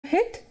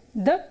hit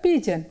the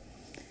pigeon.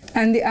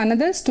 And the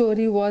another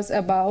story was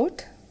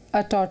about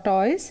a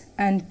tortoise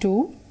and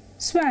two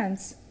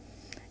swans.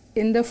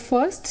 In the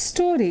first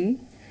story,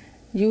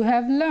 you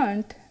have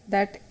learnt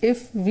that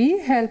if we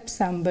help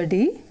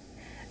somebody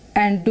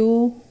and do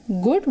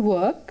good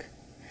work,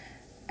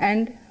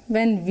 and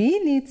when we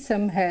need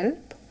some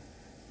help,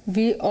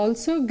 we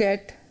also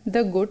get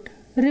the good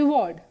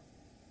reward.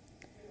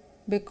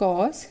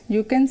 Because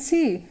you can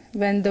see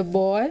when the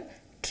boy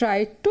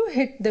tried to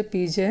hit the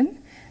pigeon,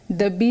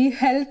 the bee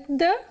helped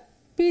the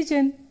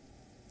pigeon.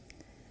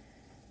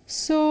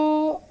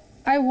 So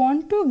I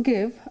want to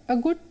give a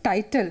good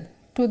title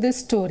to this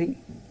story.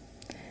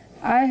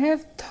 I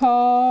have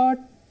thought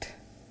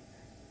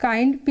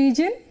Kind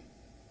Pigeon.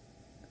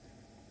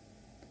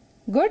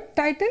 Good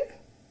title?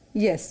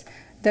 Yes,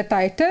 the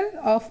title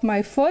of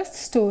my first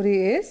story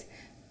is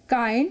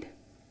Kind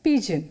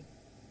Pigeon.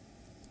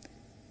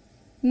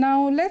 Now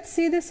let's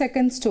see the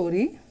second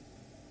story.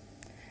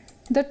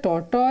 The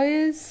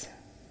tortoise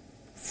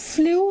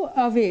flew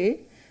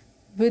away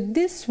with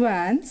the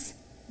swans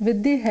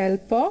with the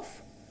help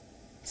of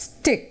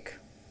stick.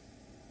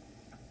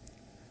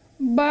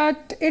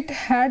 But it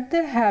had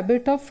the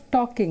habit of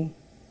talking,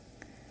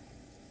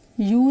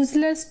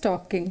 useless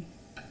talking.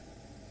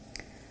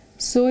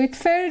 So it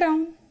fell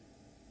down.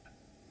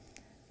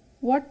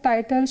 What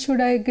title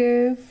should I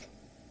give?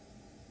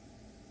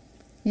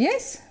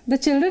 Yes, the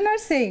children are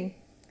saying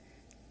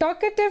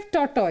Talkative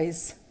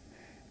Tortoise.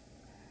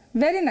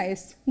 Very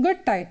nice,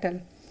 good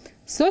title.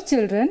 So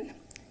children,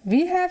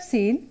 we have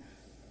seen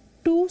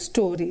two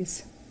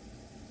stories,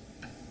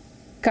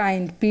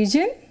 Kind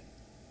Pigeon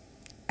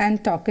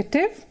and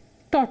Talkative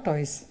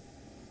Tortoise.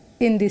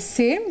 In the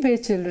same way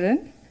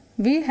children,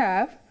 we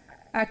have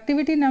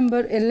activity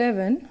number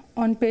 11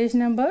 on page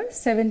number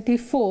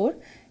 74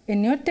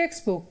 in your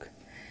textbook.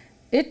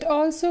 It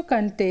also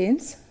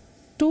contains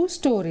two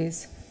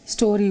stories,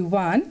 story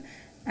 1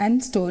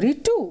 and story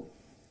 2.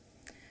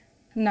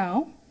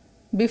 Now,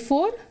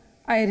 before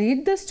I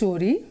read the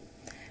story,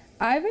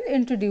 I will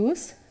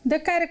introduce the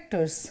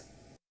characters.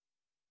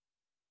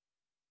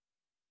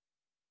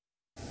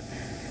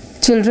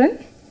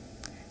 Children,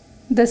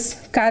 the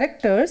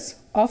characters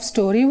of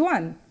story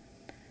 1.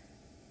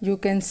 You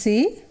can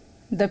see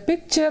the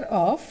picture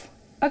of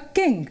a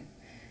king.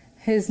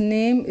 His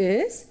name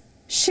is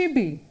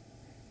Shibi.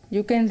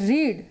 You can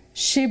read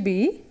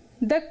Shibi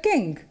the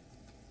king.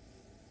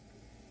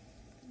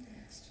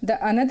 The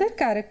another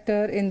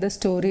character in the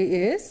story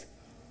is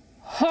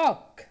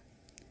Hawk.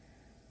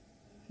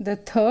 The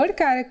third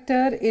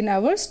character in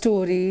our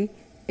story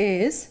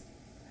is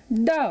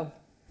Dove.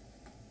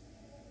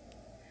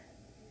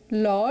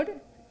 Lord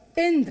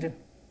Indra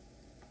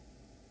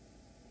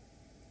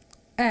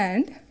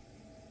and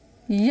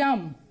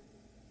Yam.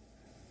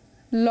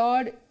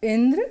 Lord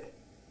Indra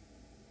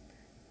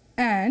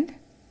and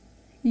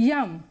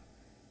Yam.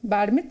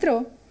 બાળ મિત્રો,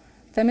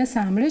 તમે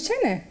સાંભળ્યું છે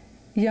ને?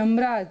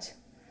 યમરાજ,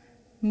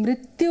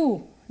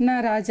 મૃત્યુના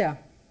રાજા,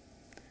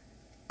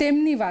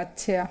 તેમની વાત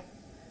છે આ.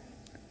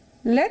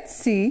 Let's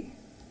see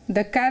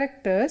the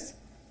characters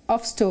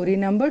of story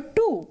number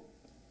 2.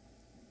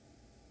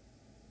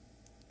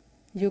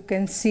 You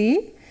can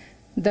see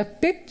the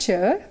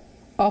picture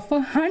of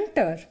a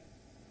hunter.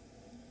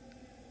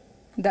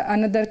 The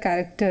another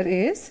character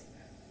is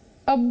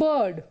a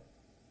bird.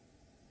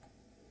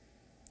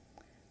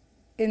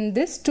 In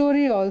this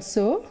story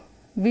also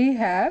we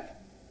have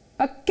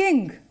a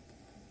king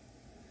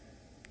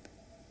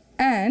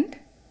and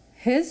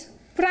his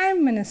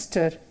prime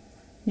minister.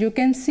 You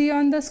can see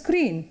on the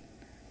screen.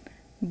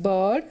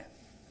 Bird,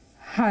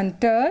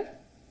 hunter,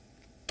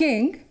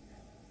 king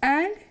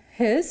and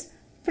his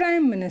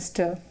prime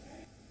minister.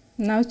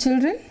 Now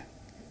children,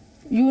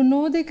 you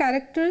know the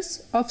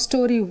characters of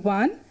story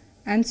 1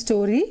 and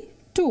story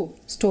 2.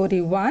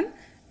 Story 1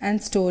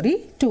 and story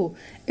 2.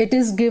 It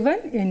is given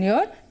in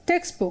your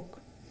textbook.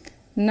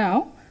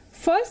 Now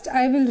first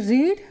I will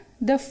read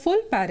the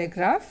full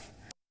paragraph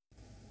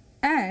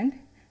and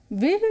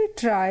we will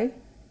try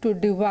to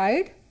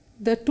divide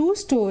the two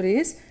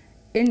stories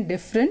in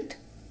different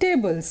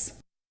tables.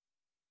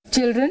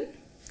 Children,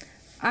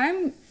 I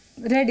am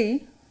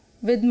ready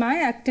with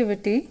my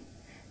activity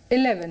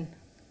 11.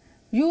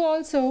 You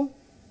also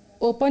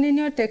open in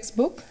your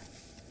textbook.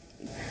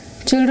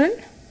 Children,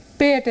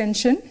 pay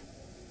attention.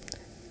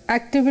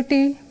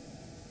 Activity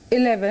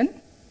 11.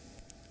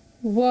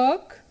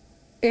 Work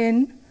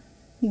in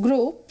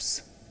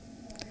groups.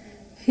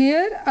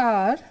 Here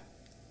are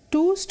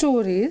two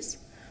stories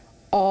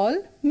all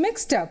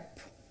mixed up.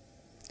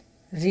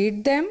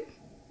 Read them.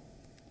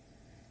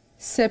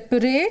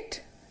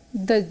 Separate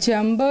the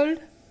jumbled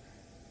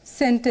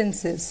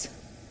sentences.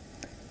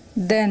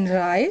 Then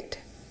write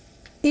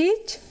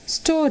each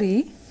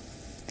story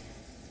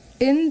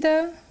in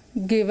the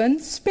given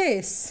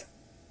space.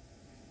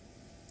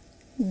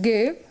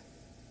 Give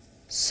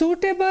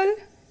suitable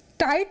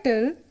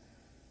title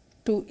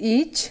to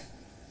each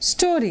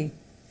story.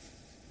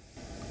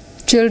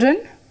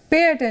 Children,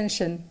 pay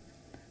attention.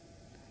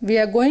 We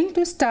are going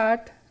to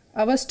start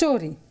our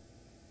story.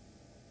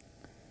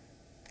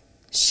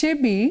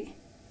 Shibi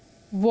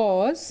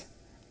was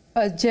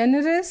a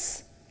generous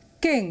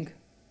king.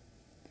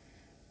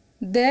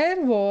 There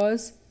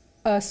was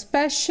a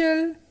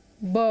special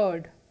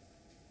bird.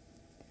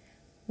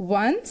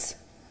 Once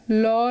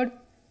Lord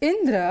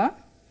Indra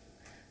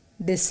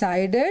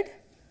decided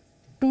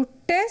to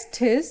test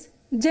his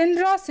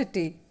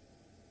generosity.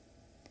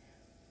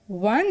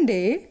 One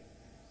day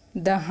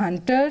the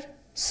hunter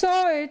saw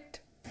it.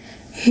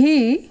 He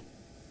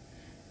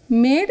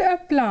made a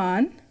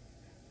plan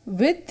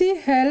with the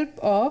help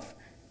of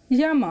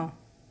Yama.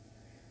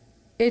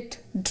 It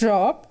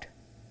dropped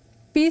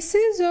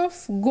pieces of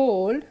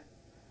gold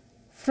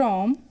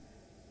from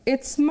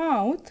its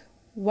mouth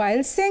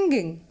while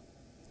singing.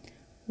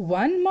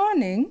 One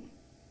morning,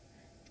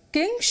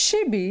 King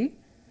Shibi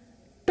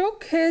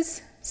took his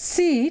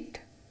seat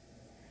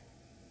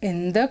in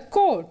the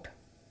court.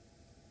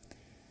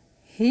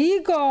 He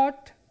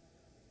got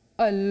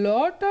a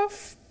lot of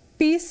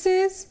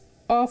pieces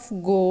of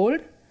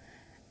gold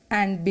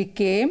and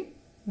became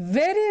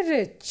very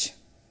rich.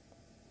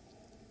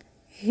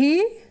 He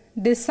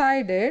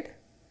decided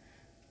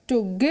to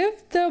give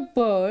the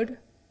bird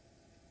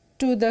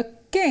to the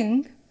king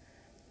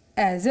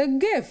as a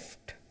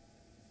gift.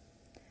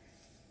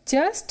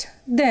 Just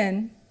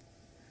then,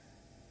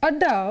 a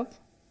dove,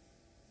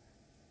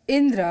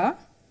 Indra,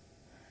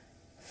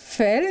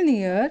 fell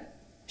near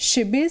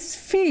Shibi's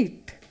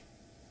feet.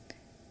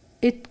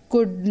 It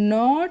could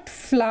not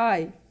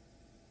fly.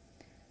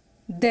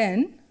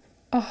 Then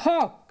a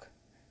hawk,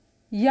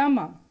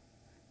 Yama,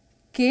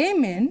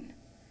 came in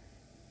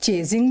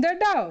chasing the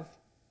dove.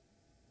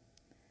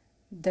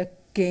 The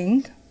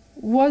king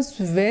was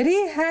very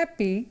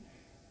happy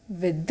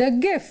with the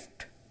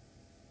gift.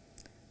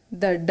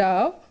 The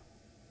dove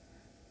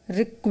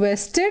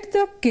requested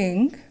the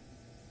king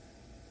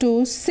to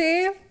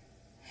save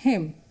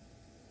him.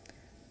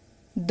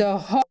 The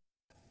hawk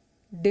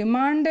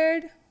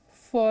demanded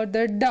for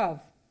the dove.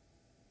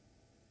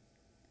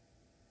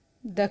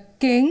 The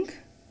king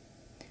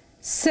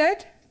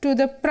said to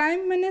the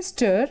Prime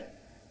Minister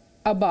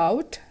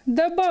about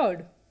the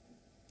bird.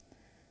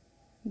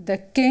 The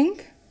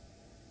king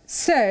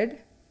said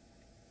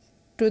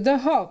to the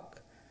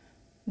hawk,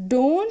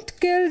 "Don't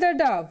kill the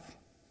dove.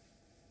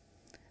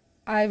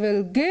 I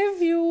will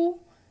give you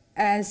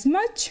as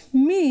much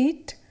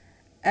meat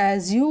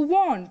as you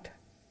want."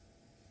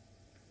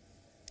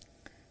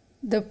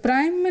 The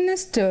Prime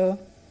Minister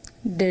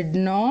did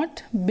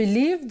not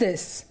believe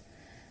this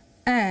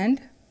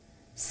and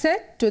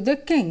said to the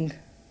king,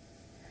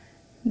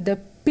 "The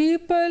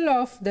people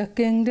of the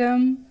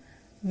kingdom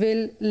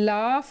will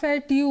laugh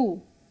at you."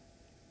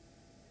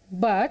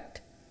 But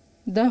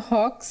the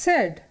hawk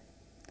said,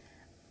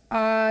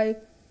 "I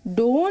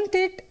don't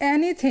eat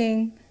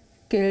anything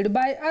killed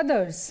by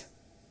others.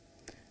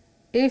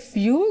 If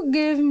you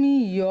give me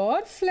your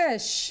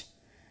flesh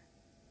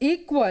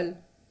equal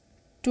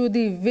to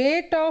the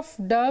weight of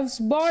dove's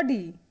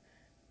body,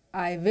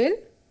 I will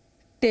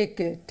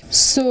take it."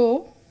 So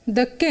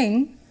the king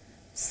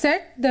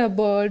set the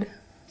bird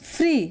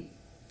free.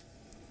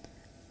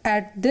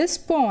 At this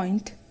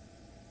point,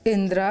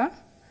 Indra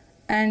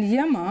and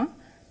Yama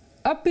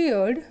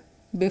appeared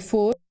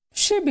before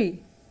Shibi.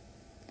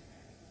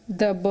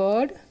 The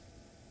bird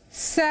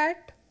sat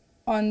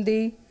on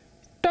the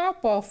top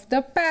of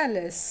the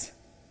palace.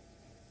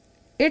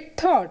 It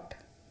thought,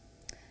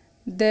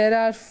 "There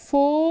are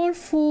 4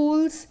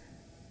 fools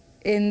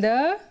in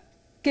the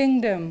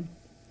kingdom.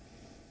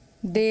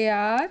 They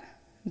are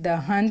the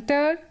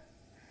hunter,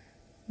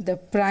 the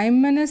Prime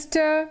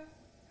Minister,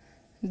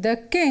 the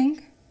king,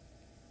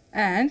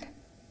 and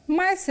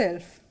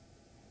myself."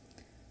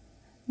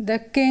 The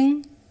king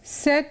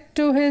said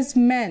to his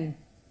men,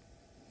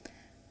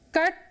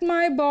 "Cut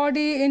my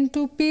body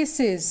into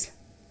pieces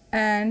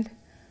and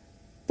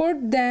put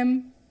them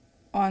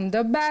on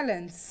the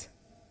balance."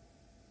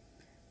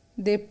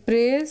 They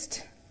praised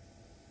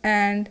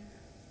and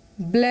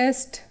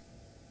blessed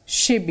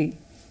Shibi.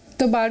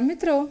 તો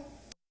બાળમિત્રો,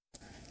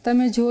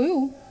 તમે જોયું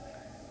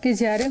કે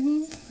જ્યારે હું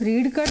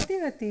read કરતી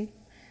હતી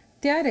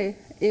ત્યારે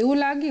એવું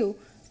લાગ્યું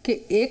કે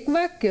એક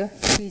વાક્ય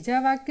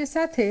બીજા વાક્ય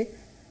સાથે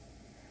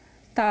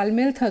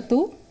તાલમેલ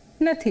થતું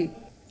નથી,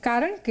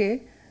 કારણ કે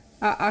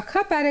આ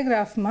આખા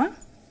પેરેગ્રાફમાં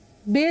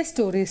 2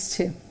 સ્ટોરીઝ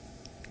છે.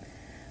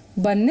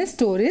 બંને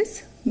સ્ટોરીઝ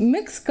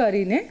મિક્સ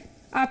કરીને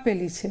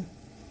આપેલી છે.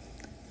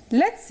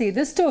 Let's see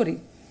the story.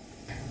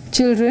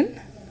 Children,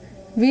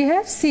 we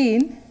have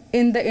seen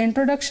in the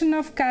introduction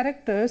of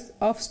characters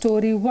of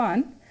story 1,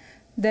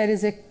 there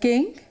is a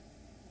king,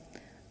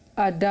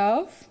 a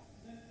dove,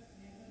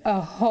 a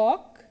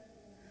hawk,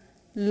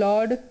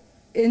 Lord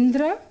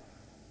Indra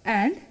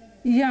and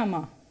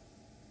Yama.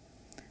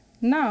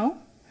 Now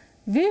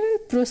we will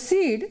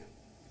proceed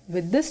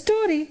with the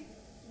story.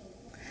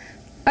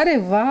 અરે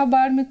વાહ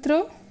બાળ મિત્રો,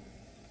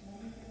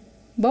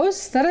 બહુ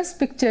સરસ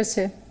picture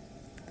છે.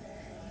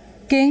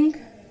 King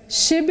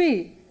Shibi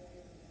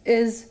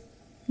is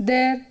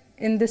there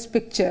in this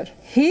picture.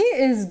 He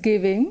is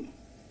giving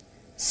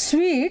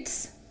sweets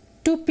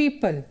to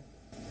people.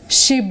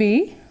 Shibi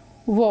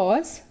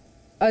was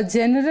a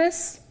generous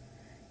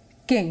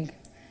king.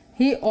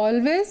 He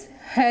always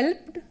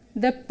helped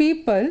the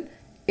people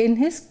in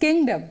his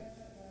kingdom.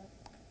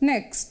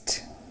 Next,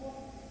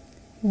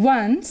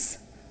 once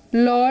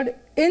Lord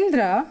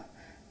Indra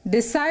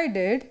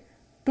decided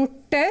to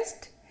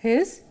test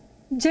his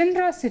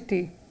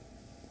generosity.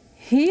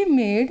 He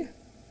made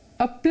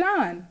a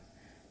plan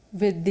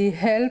with the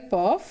help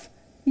of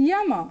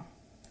Yama.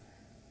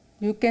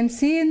 You can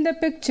see in the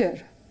picture,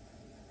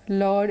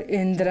 Lord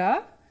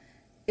Indra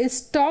is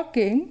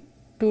talking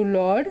to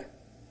Lord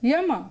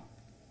Yama.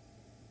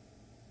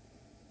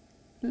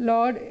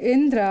 Lord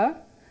Indra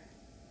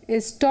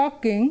is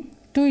talking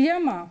to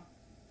Yama.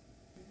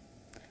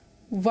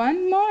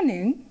 One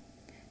morning,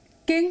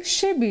 King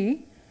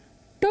Shibi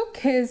took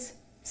his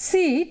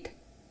seat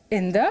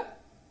in the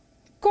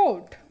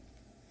court.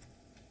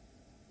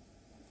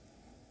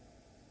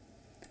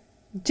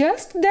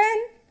 Just then,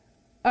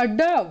 a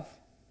dove,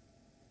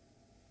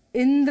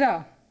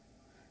 Indra,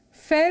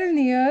 fell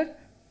near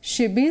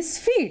Shibi's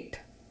feet.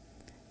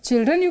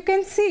 Children, you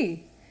can see,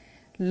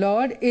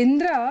 Lord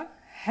Indra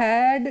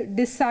had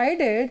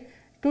decided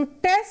to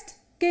test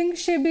King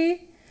Shibi.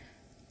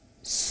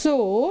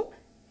 So,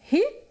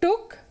 he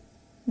took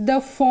the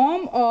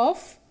form of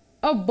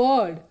a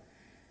bird.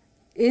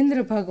 Indra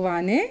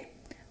ભગવાને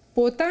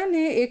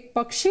પોતાને એક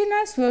પક્ષીના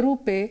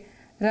સ્વરૂપે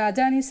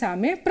રાજાની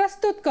સામે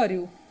પ્રસ્તુત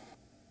કર્યું.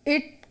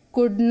 It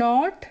could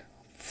not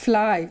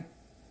fly.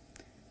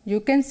 You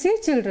can see,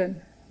 children,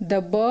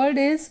 the bird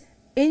is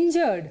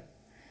injured.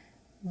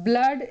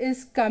 Blood is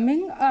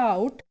coming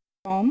out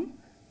from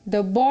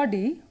the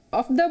body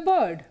of the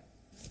bird.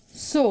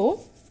 So,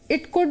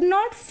 it could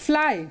not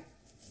fly.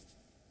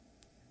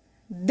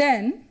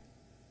 Then,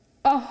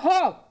 a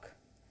hawk,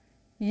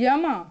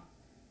 Yama,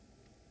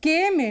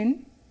 came in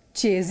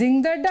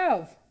chasing the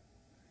dove.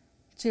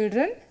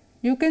 Children,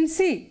 you can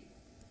see,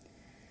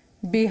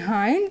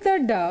 behind the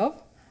dove,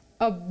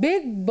 a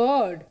big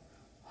bird,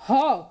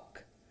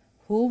 hawk,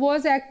 who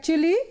was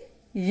actually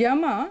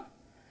Yama,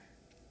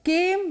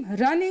 came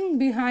running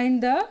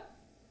behind the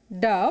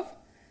dove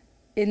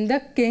in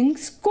the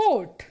king's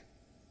court.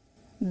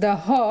 The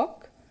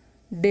hawk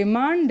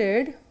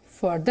demanded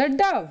for the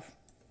dove.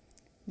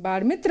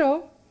 બાળ મિત્રો,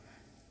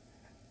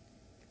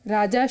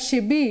 રાજા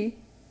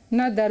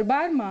શિબીના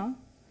દરબારમાં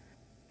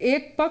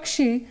એક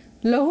પક્ષી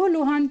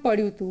લહુલુહાન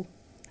પડ્યું હતું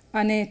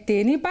અને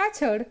તેની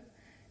પાછળ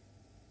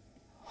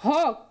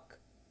હોક,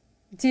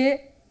 જે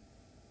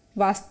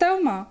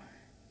વાસ્તવમાં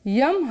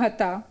યમ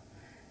હતા,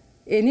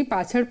 એની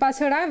પાછળ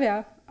પાછળ આવ્યા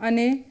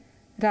અને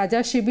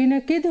રાજા શિબીને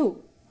કીધું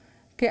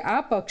કે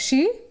આ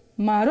પક્ષી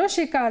મારો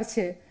શિકાર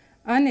છે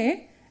અને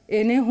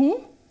એને હું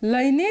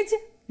લઈને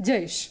જ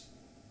જઈશ.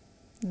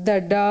 The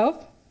dove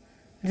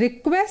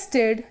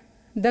requested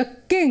the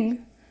king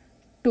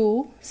to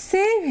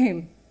save him.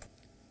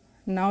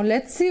 Now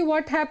let's see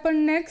what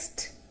happened next.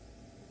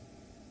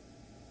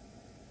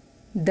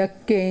 The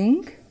king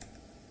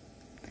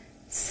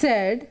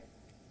said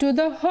to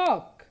the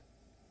hawk,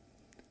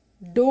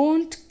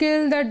 "Don't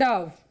kill the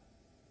dove.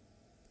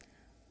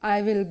 I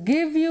will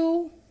give you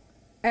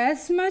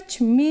as much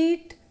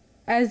meat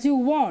as you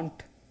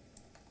want."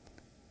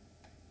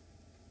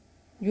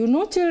 You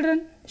know, children,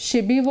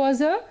 Shibi was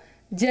a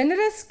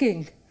generous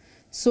king.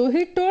 So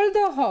he told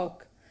the hawk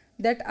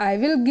that I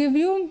will give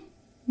you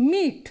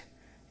meat,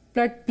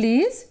 but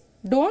please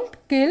don't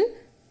kill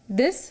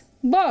this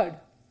bird.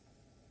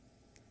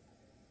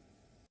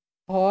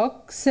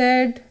 Hawk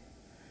said,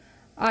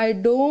 "I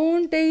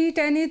don't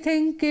eat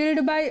anything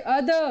killed by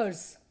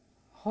others."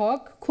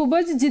 Hawk ખૂબ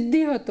જ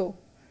જિદ્દી હતો.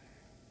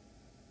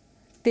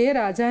 તે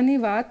રાજાની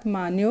વાત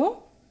માન્યો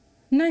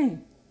નહીં.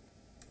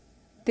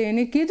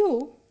 તેને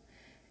કીધું,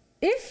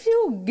 "If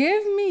you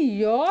give me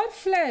your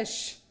flesh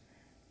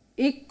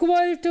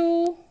equal to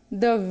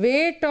the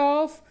weight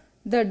of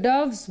the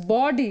dove's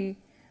body,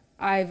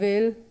 I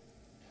will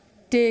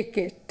take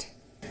it."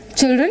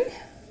 Children,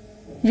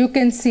 you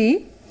can see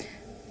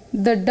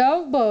the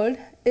dove bird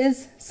is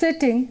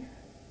sitting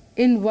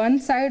in one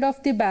side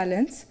of the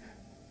balance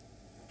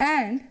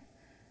and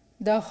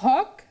the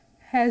hawk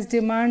has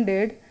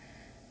demanded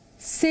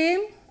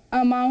same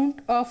amount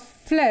of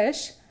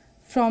flesh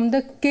from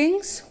the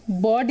king's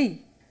body,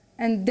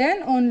 and then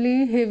only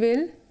he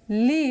will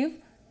leave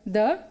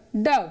the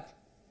dove.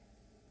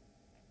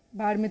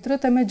 બાળ મિત્રો,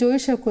 તમે જોઈ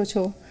શકો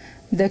છો,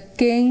 the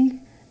king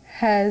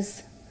has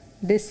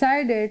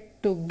decided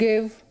to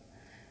give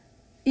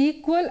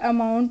equal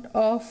amount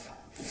of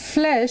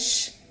flesh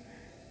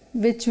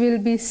which will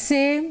be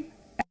same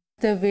as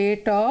the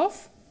weight of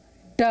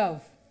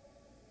dove.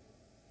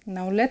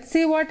 Now let's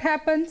see what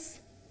happens.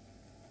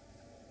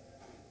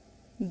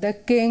 The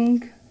king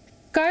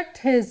cut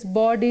his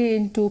body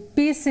into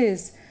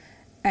pieces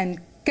and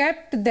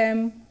kept them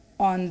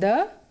on the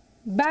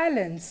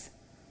balance.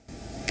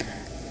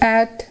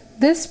 At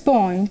this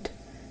point,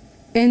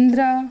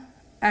 Indra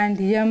and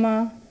Yama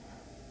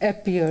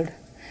appeared.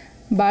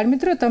 બાળ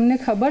મિત્રો, તમને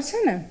ખબર છે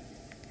ને,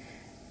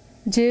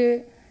 જે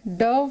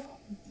Dove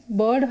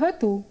bird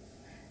હતું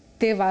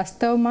તે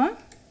વાસ્તવમાં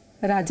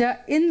રાજા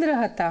ઇન્દ્ર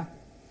હતા.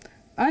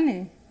 અને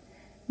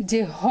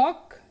જે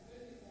હોક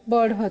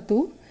બર્ડ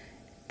હતું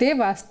તે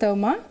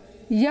વાસ્તવમાં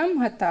યમ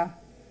હતા.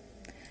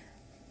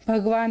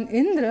 ભગવાન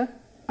ઇન્દ્ર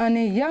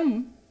અને યમ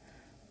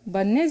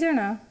બંને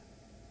જણા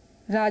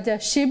રાજા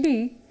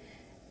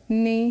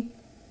શિબીની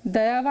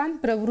દયાવાન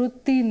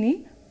પ્રવૃત્તિની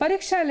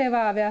પરીક્ષા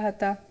લેવા આવ્યા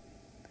હતા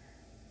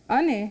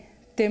અને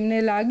તેમને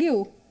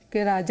લાગ્યું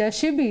કે રાજા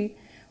શિબી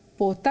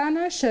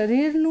પોતાના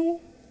શરીરનું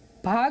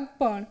ભાગ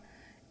પણ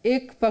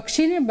એક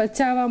પક્ષીને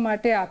બચાવવા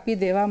માટે આપી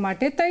દેવા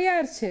માટે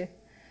તૈયાર છે.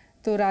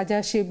 તો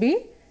રાજા શિબી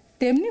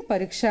તેમની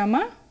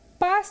પરીક્ષામાં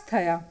પાસ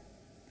થયા.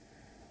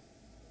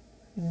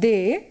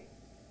 They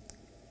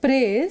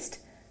praised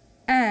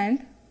and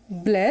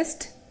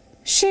blessed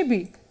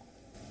Shibi.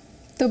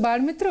 તો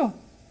બાળમિત્રો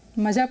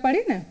મજા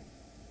પડી ને?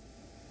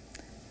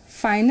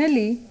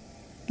 Finally,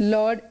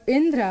 Lord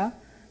Indra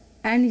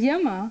and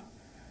Yama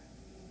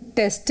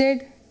tested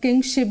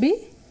King Shibi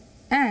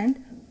and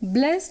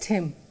blessed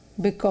him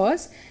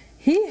because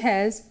he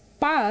has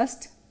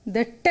passed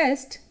the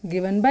test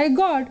given by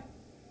God.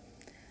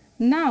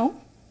 Now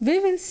we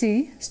will see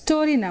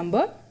story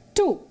number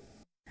 2.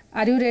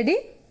 Are you ready?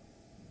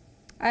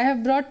 I have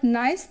brought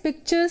nice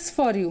pictures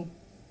for you.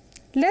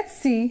 Let's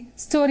see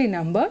story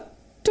number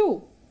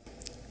 2.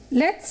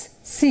 Let's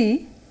see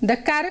the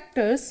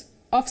characters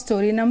of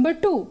story number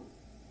 2.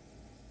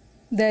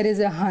 There is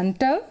a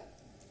hunter.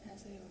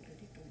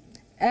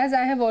 As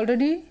I have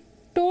already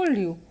told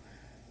you,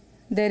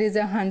 there is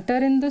a hunter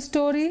in the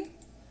story,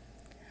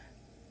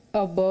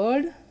 a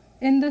bird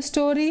in the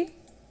story,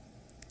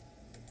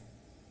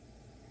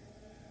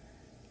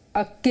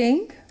 a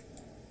king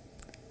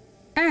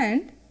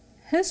and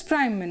his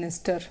prime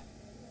minister.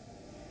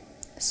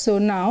 So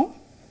now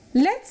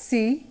let's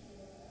see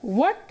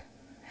what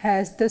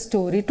has the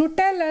story to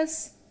tell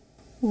us.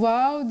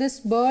 Wow, this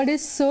bird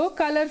is so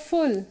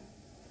colorful.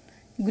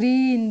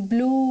 Green,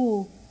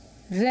 blue,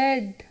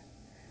 red,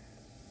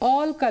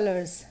 all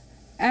colors,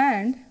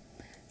 and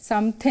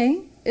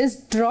something is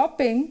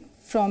dropping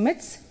from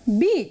its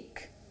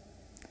beak.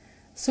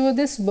 So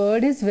this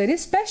bird is very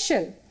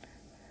special.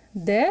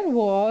 There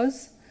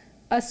was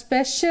a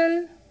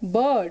special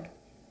bird.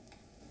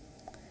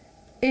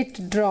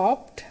 It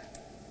dropped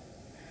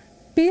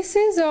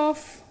pieces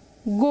of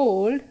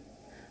gold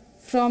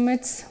from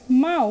its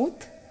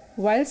mouth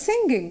while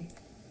singing.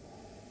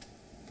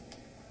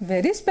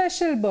 Very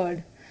special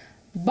bird.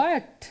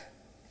 But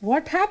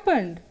what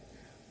happened?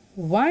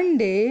 One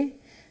day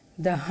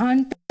the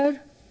hunter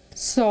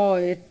saw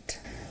it.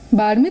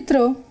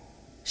 બાળમિત્રો,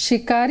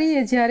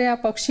 શિકારીએ જ્યારે આ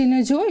પક્ષીને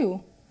જોયું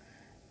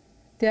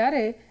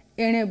ત્યારે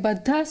એણે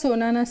બધા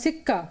સોનાના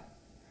સિક્કા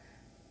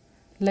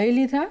લઈ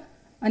લીધા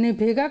અને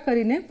ભેગા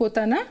કરીને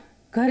પોતાના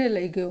ઘરે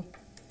લઈ ગયો.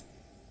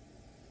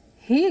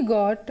 He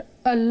got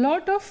a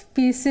lot of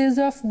pieces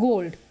of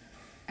gold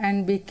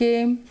and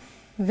became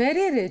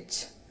very rich.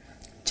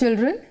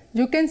 Children,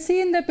 you can see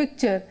in the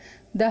picture,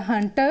 the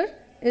hunter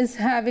is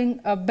having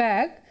a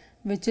bag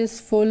which is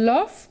full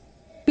of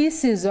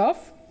pieces of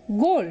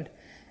gold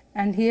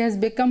and he has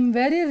become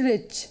very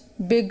rich.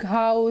 Big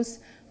house,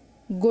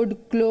 good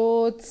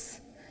clothes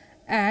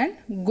and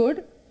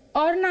good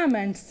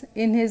ornaments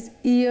in his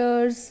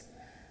ears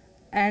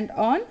and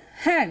on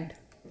hand.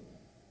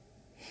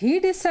 He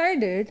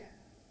decided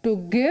to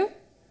give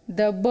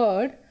the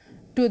bird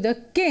to the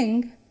king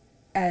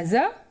as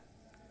a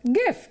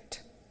gift.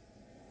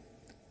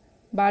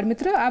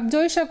 બાળમિત્રો, આપ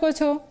જોઈ શકો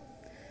છો,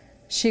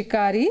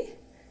 શિકારી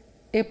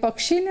એ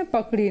પક્ષીને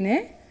પકડીને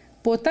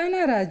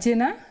પોતાના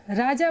રાજ્યના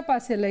રાજા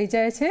પાસે લઈ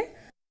જાય છે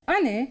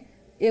અને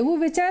એવું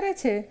વિચારે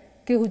છે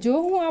કે જો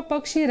હું આ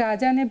પક્ષી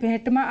રાજાને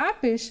ભેટમાં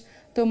આપીશ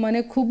તો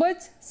મને ખૂબ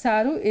જ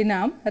સારું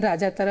ઇનામ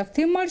રાજા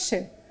તરફથી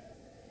મળશે.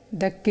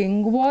 The king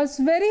was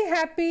very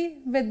happy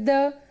with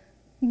the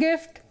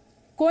gift.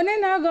 કોને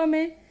ના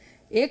ગમે?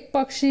 એક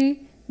પક્ષી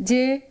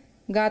જે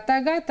ગાતા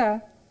ગાતા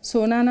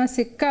સોનાના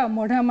સિક્કા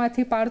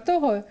મોઢામાંથી પાડતો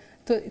હોય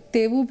તો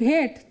તેવું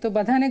ભેટ તો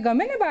બધાને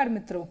ગમે ને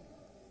બાળમિત્રો?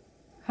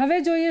 હવે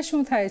જોઈએ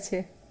શું થાય છે.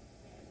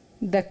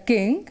 The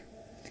king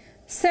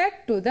said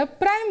to the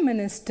prime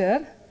minister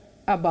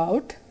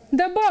about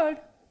the bird.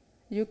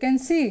 You can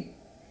see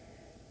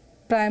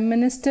prime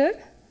minister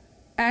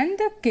and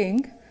the king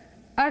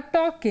are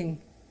talking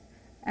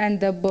and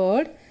the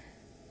bird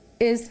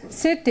is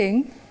sitting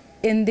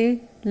in the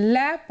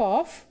lap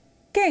of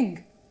king.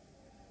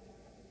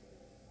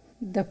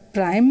 The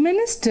prime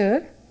minister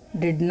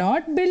did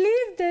not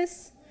believe this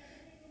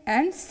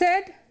and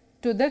said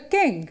to the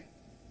king,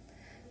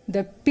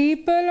 "The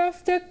people of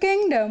the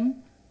kingdom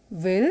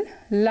will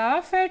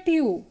laugh at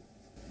you."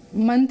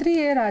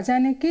 મંત્રીએ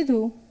રાજાને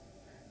કીધું,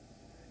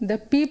 "The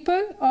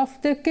people of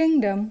the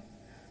kingdom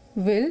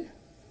will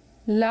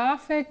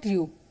laugh at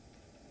you."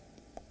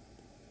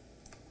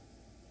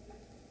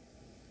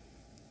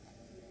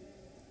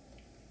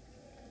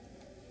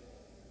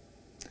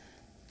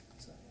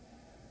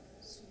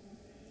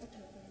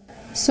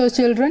 So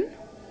children,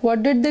 what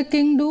did the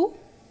king do?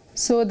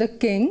 So the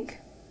king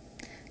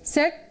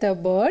set the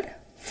bird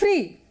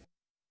free.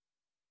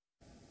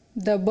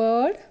 The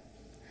bird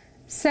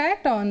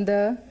sat on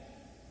the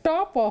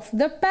top of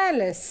the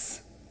palace.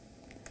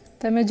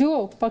 તમે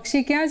જુઓ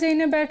પક્ષી ક્યાં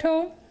જઈને બેઠો?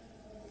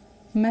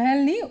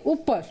 મહેલની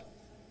ઉપર.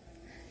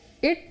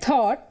 It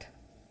thought,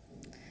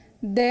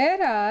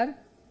 there are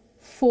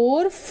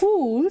 4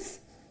 fools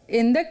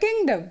in the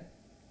kingdom.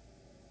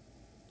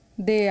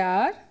 They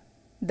are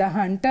the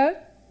hunter,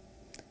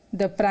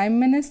 the prime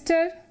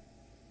minister,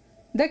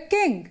 the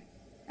king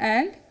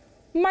and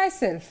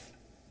myself.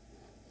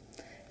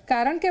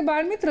 કારણ કે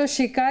બાળમિત્રો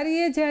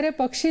શિકારીએ જ્યારે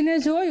પક્ષીને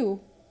જોયું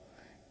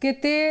કે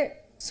તે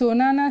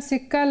સોનાના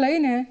સિક્કા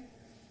લઈને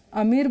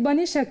અમીર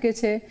બની શકે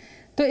છે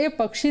તો એ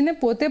પક્ષીને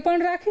પોતે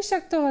પણ રાખી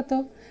શકતો હતો,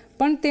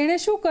 પણ તેણે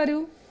શું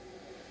કર્યું?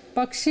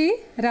 પક્ષી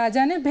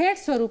રાજાને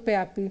ભેટ સ્વરૂપે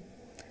આપી,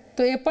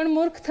 તો એ પણ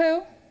મૂર્ખ થયો.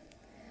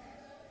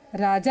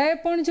 રાજાએ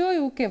પણ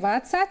જોયું કે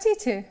વાત સાચી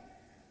છે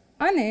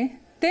અને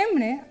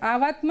તેમણે આ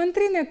વાત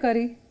મંત્રીને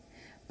કરી,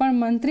 પણ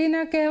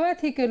મંત્રીના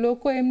કહેવાથી કે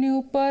લોકો એમની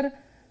ઉપર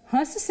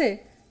હસશે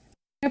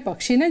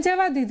પક્ષીને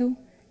જવા દીધું,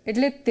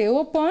 એટલે તેઓ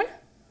પણ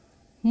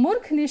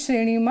મૂર્ખની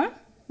શ્રેણીમાં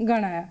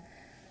ગણાયા.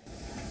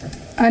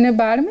 અને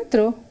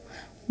બાળમિત્રો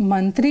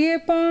મંત્રીએ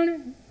પણ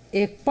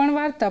એક પણ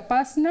વાર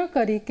તપાસ ન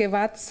કરી કે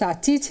વાત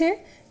સાચી છે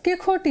કે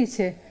ખોટી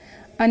છે,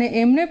 અને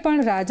એમણે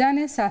પણ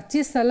રાજાને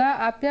સાચી સલાહ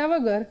આપ્યા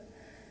વગર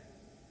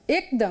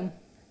એકદમ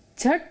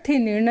ઝટથી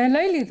નિર્ણય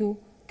લઈ લીધું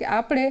કે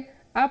આપણે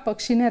આ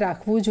પક્ષીને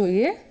રાખવું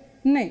જોઈએ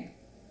નહીં.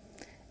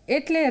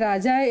 એટલે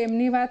રાજાએ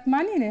એમની વાત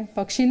માનીને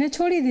પક્ષીને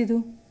છોડી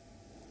દીધું.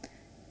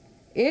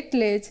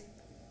 એટલે જ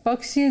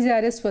પક્ષી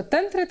જ્યારે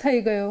સ્વતંત્ર થઈ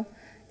ગયો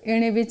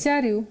એણે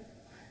વિચાર્યું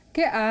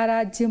કે આ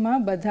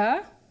રાજ્યમાં બધા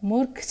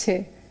મૂર્ખ છે,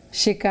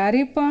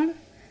 શિકારી પણ,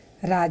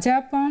 રાજા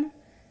પણ,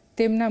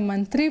 તેમના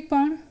મંત્રી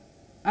પણ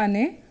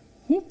અને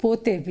હું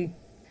પોતે બી.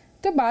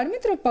 તો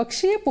બાળમિત્રો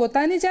પક્ષીએ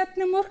પોતાની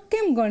જાતને મૂર્ખ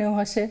કેમ ગણ્યો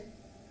હશે?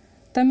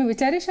 તમે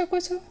વિચારી શકો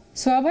છો?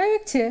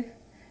 સ્વાભાવિક છે,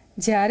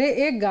 જ્યારે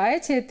એ ગાય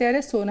છે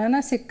ત્યારે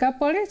સોનાના સિક્કા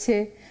પડે છે,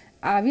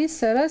 આવી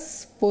સરસ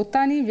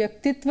પોતાની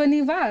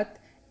વ્યક્તિત્વની વાત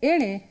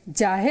એણે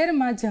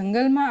જાહેરમાં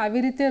જંગલમાં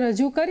આવી રીતે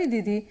રજૂ કરી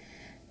દીધી,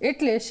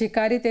 એટલે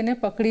શિકારી તેને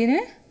પકડીને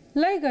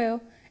લઈ ગયો,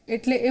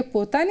 એટલે એ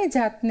પોતાની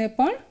જાતને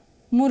પણ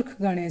મૂર્ખ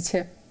ગણે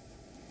છે.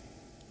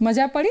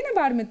 મજા પડી ને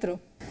બાળમિત્રો?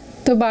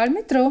 તો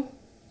બાળમિત્રો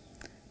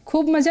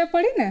ખૂબ મજા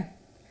પડી ને?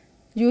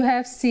 You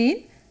have seen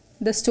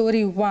the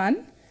story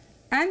 1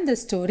 and the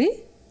story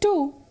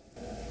 2.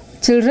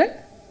 Children,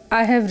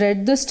 I have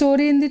read the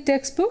story in the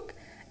textbook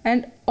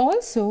and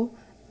also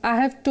I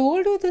have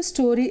told you the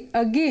story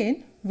again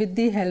with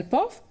the help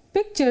of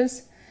pictures,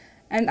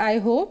 and I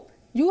hope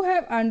you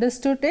have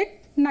understood it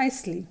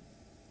nicely.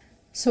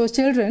 So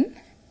children,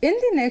 in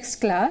the next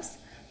class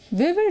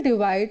we will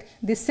divide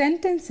the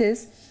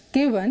sentences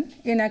given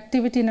in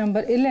activity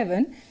number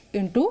 11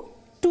 into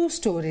 2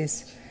 stories.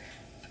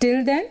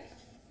 Till then,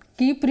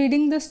 keep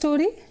reading the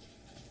story.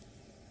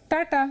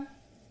 Tata.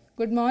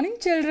 Good morning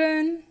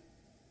children.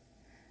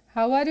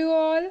 How are you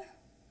all?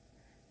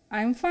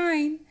 I am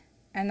fine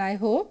and I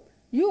hope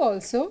you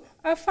also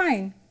are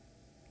fine.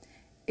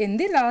 In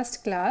the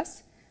last class,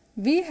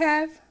 we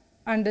have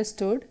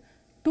understood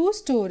 2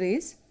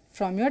 stories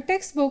from your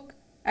textbook,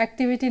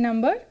 activity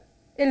number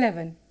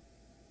 11.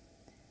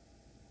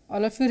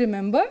 All of you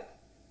remember?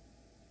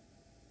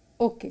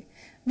 Okay.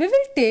 We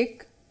will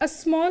take a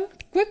small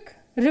quick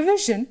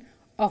revision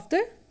of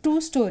the 2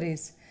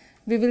 stories.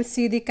 We will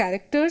see the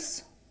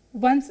characters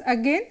once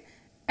again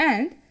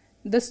and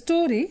the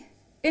story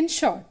in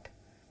short.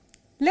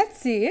 Let's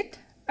see it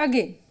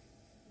again.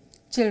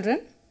 Children,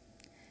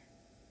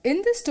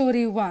 in the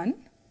story 1,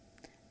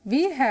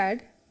 we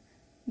had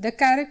the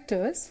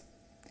characters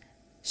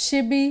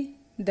Shibi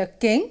the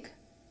king,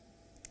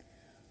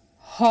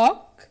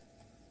 hawk,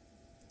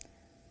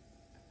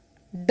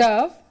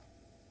 dove,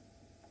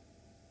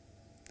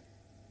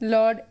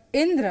 Lord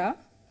Indra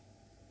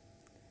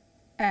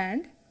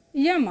and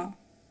Yama.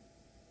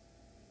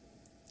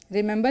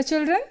 Remember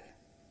children?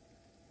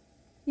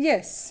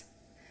 Yes.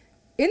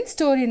 In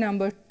story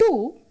number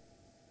 2,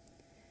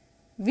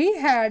 we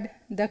had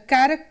the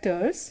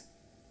characters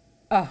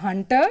a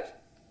hunter,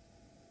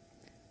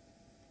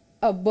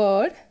 a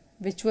bird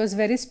which was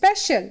very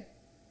special,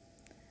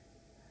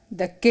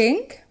 the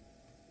king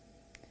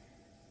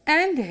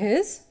and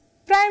his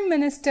prime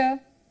minister.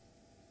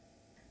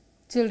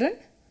 Children,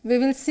 we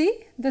will see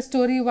the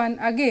story 1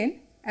 again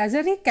as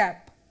a recap.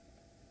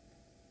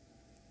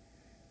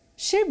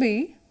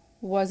 Shibi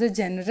was a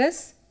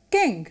generous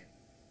king.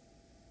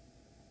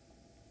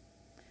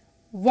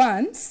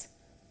 Once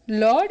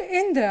Lord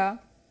Indra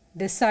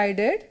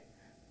decided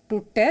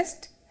to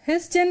test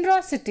his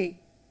generosity.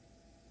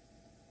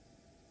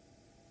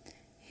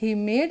 He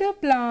made a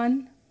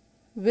plan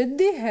with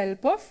the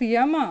help of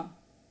Yama.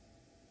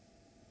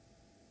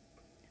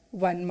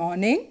 One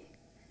morning,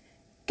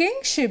 King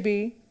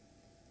Shibi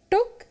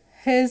took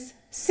his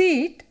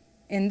seat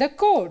in the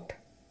court.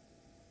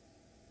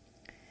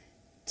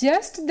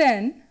 Just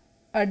then,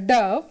 a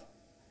dove,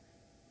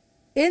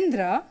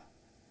 Indra,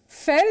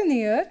 fell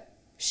near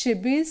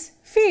Shibi's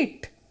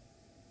feet.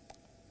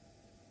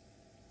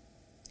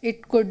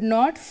 It could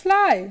not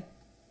fly.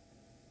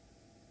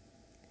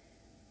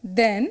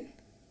 Then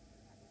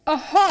a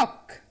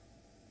hawk,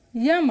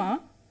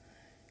 Yama,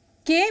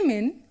 came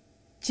in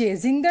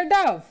chasing the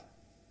dove.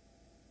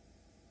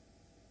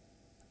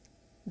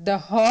 The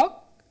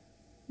hawk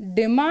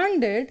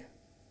demanded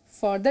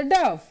for the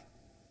dove.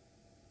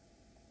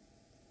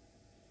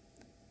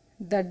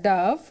 The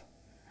dove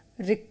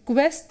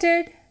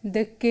requested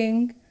the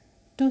king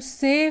to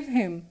save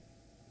him.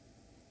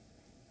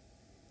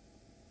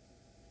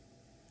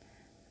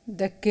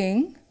 The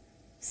king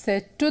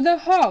said to the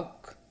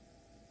hawk,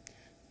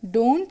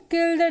 "Don't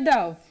kill the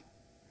dove.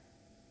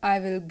 I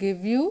will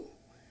give you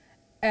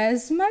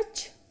as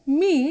much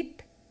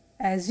meat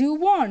as you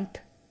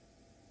want."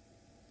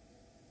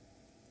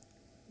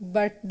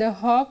 But the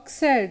hawk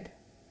said,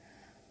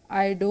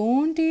 "I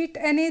don't eat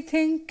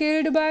anything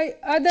killed by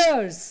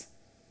others.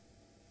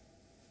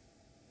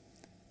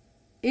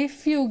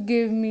 If you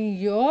give me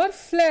your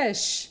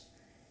flesh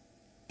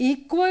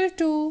equal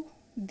to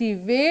the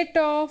weight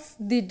of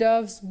the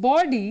dove's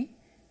body,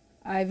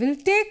 I will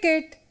take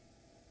it."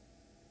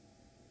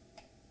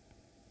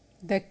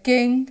 The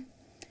king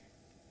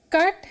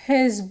cut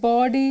his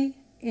body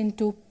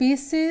into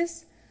pieces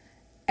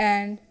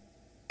and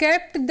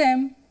kept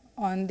them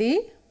on the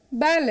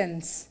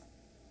balance.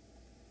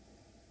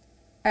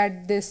 At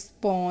this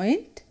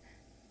point,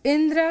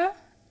 Indra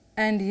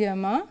and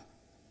Yama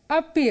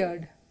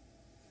appeared.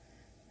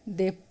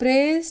 They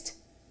praised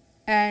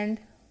and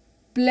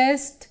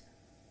blessed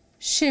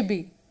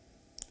Shibi.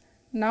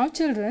 Now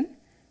children,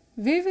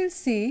 we will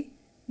see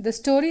the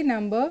story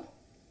number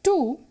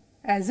 2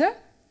 as a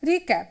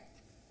recap.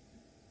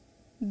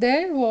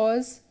 There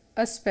was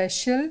a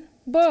special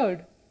bird.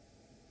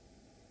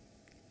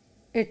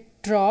 It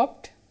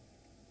dropped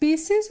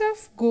pieces of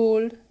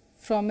gold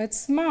from its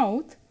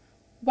mouth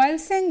while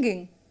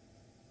singing.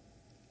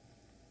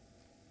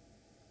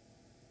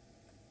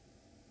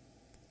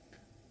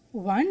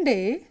 One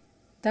day,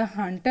 the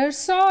hunter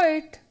saw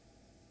it.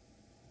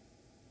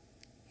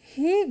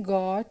 He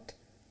got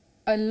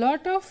a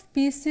lot of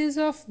pieces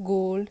of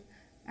gold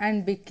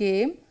and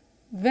became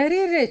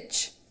very rich.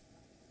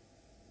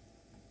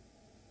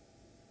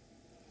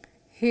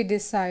 He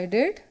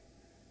decided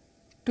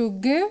to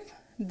give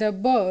the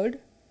bird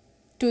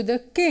to the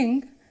king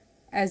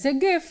as a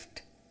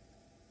gift.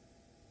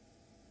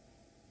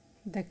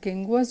 The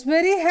king was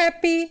very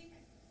happy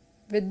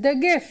with the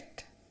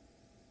gift.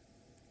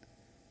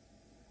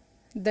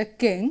 The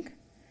king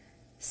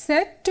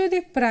said to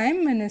the Prime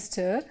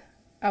Minister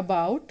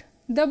about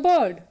the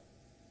bird.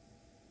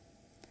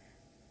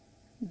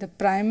 The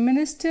Prime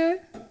Minister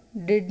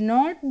did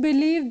not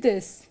believe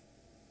this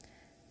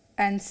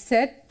and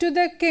said to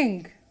the king,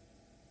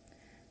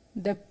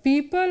 "The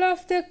people of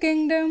the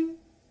kingdom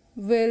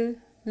will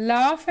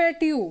laugh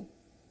at you."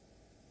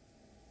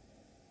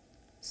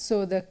 So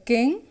the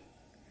king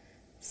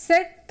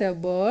set the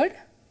bird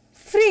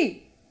free.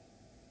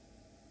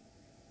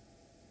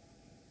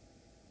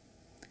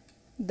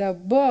 The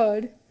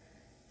bird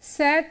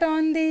sat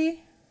on the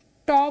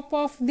top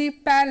of the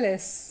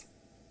palace.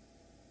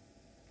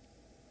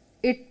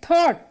 It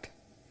thought,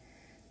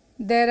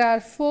 "There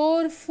are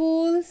 4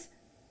 fools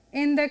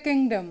in the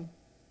kingdom.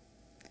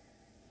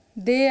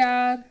 They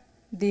are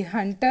the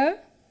hunter,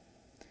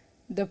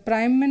 the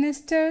Prime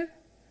Minister,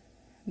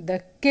 the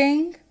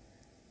king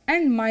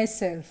and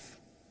myself."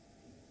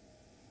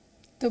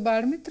 તો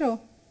બાળ મિત્રો,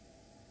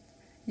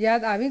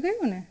 યાદ આવી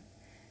ગયું ને?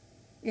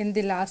 In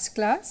the last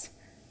class,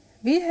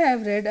 we have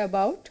read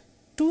about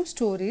 2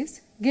 stories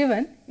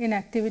given in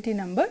activity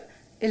number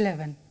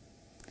 11.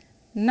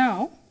 Now,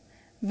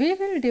 we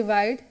will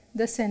divide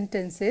the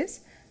sentences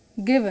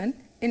given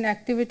in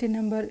activity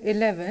number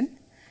 11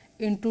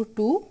 into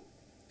 2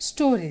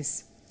 stories.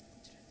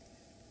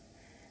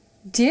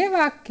 જે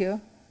વાક્ય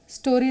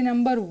story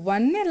number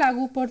 1 ને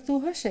લાગુ પડતું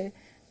હશે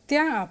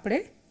ત્યાં આપણે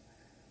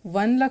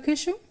 1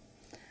 લખીશું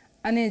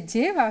અને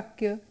જે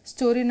વાક્ય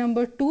સ્ટોરી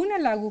નંબર 2 ને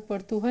લાગુ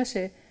પડતું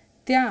હશે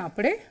ત્યાં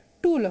આપણે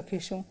 2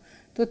 લખીશું.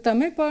 તો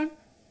તમે પણ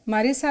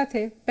મારી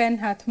સાથે પેન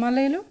હાથમાં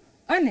લઈ લો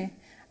અને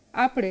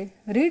આપણે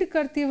રીડ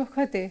કરતી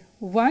વખતે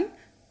 1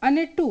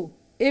 અને 2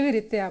 એવી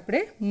રીતે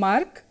આપણે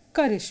માર્ક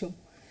કરીશું.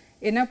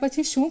 એના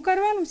પછી શું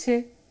કરવાનું છે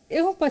એ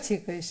હું પછી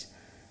કહીશ.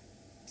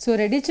 So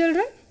ready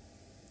children?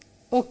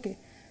 Okay,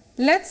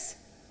 let's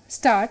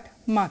start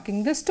marking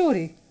the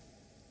story.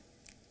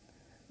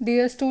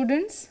 Dear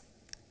students,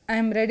 I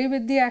am ready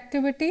with the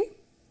activity.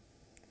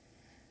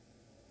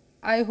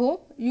 I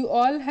hope you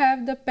all have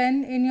the pen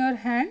in your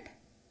hand.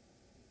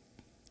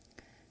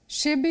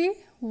 Shibi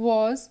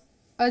was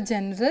a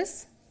generous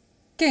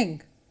king.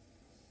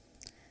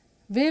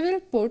 We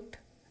will put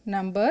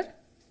number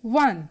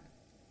 1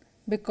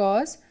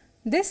 because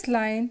this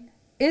line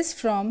is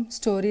from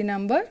story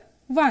number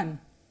 1.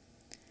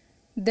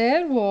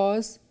 There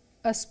was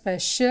a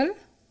special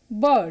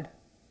bird.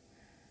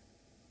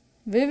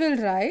 We will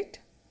write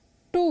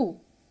 2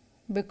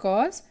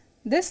 because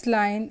this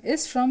line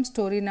is from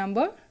story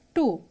number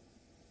 2.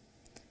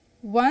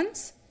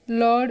 Once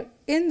Lord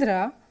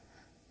Indra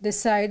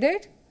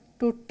decided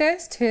to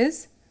test his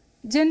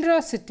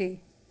generosity.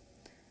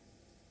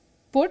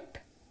 Put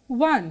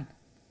 1.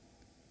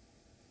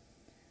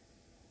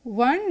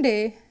 One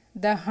day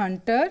the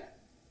hunter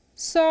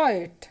saw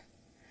it.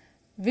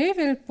 We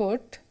will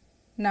put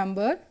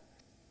number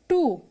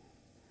 2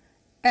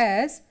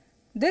 as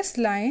this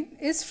line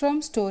is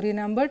from story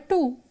number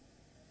 2.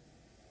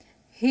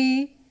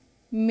 He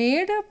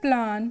made a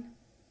plan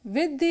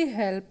with the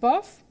help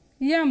of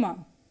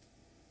Yama.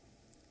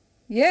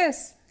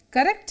 Yes,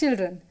 correct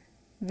children.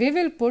 We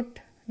will put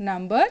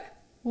number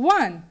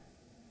 1.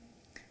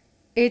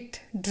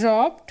 It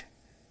dropped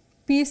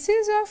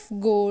pieces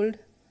of gold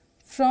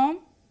from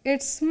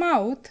its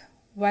mouth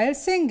while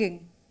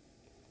singing.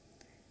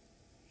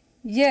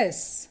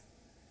 Yes,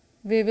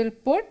 we will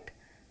put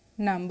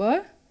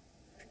number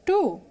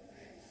 2.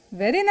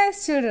 Very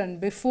nice children.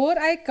 Before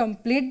I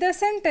complete the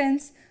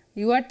sentence,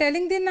 you are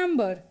telling the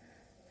number.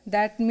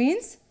 That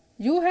means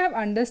you have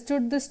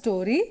understood the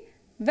story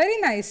very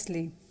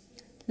nicely.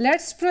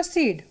 Let's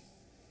proceed.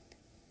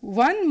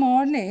 One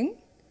morning,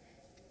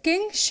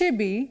 King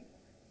Shibi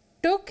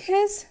took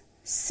his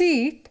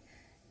seat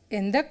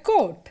in the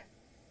court.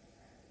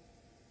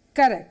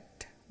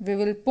 Correct. We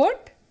will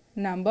put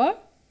number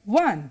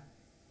 1.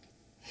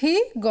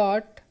 He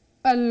got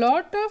a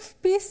lot of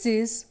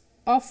pieces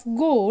of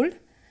gold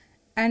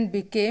and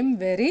became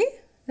very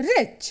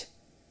rich.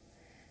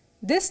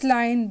 This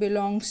line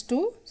belongs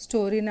to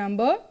story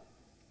number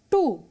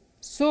 2.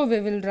 So we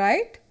will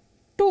write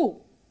 2.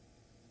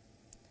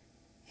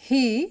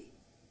 He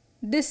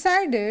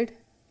decided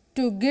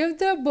to give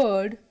the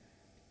bird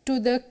to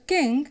the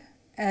king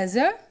as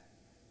a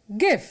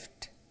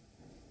gift.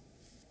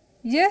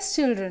 Yes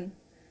children,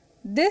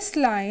 this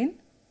line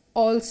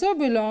also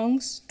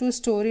belongs to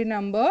story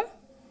number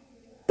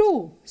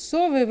 2.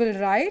 So we will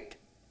write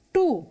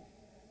 2.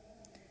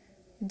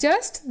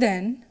 Just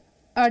then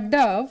a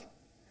dove,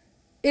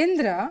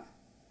 Indra,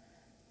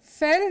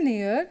 fell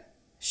near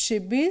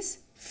Shibi's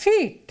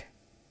feet.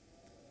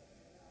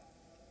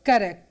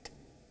 Correct.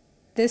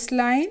 This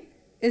line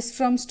is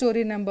from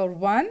story number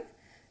 1.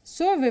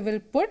 So we will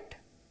put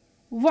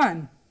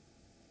 1.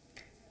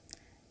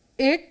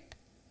 It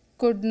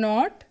could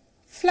not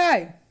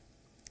fly.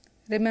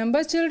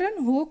 Remember children,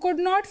 who could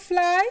not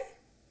fly?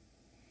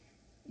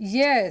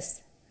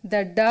 Yes,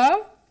 the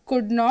dove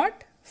could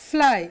not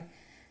fly.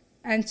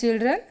 And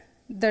children,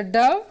 the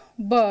dove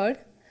bird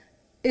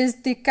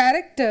is the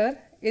character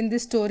in the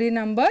story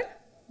number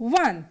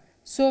 1.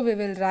 So we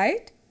will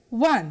write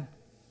 1.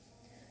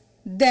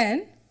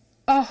 Then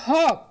a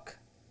hawk,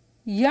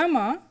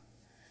 Yama,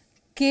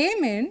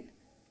 came in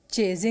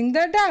chasing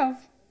the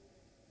dove.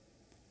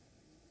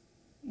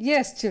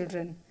 Yes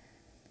children,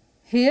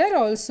 here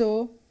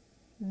also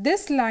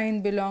this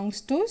line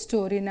belongs to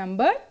story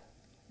number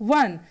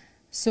 1.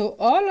 So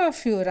all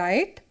of you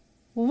write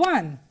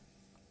 1.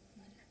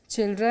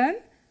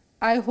 Children,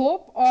 I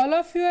hope all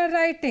of you are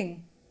writing.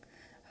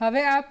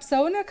 હવે આપ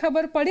સૌને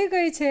ખબર પડી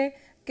ગઈ છે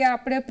કે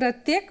આપણે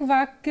પ્રત્યેક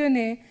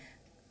વાક્યને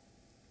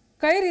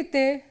કઈ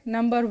રીતે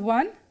નંબર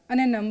 1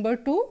 અને નંબર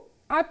 2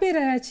 આપી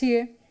રહ્યા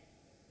છીએ.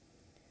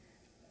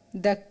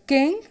 The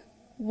king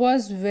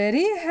was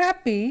very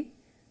happy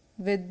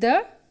with the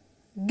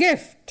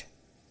gift.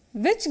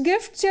 Which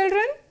gift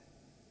children?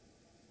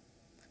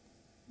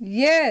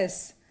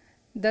 Yes,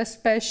 the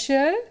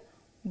special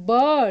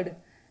bird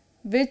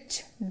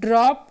which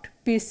dropped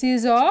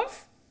pieces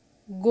of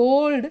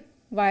gold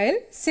while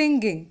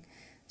singing.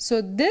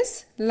 So this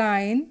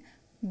line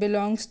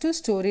belongs to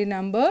story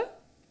number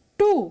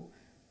 2.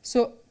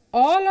 So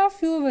all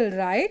of you will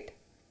write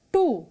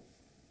 2.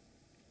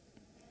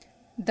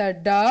 The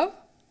dove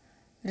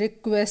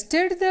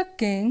requested the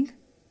king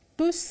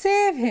to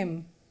save him.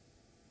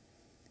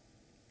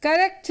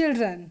 Correct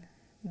children.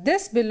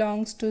 This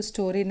belongs to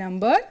story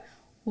number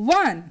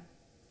 1.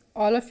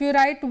 All of you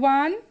write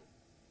 1.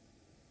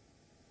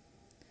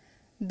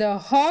 The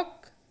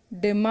hawk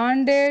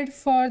demanded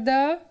for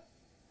the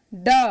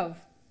dove.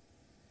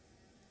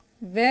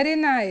 Very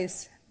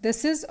nice.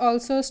 This is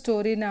also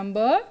story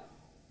number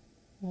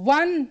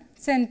 1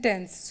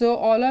 sentence. So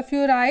all of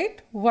you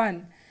write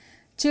 1.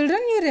 Children,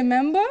 you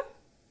remember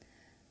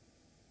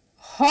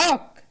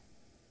hawk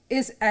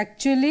is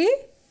actually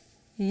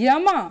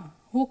Yama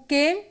who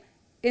came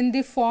in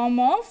the form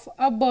of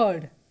a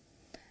bird,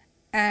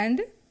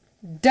 and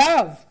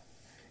dove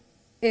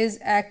is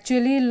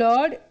actually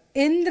Lord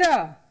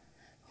Indra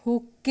who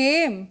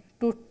came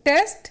to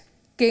test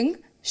King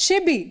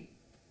Shibi.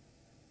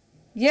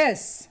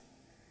 Yes,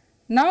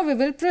 now we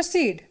will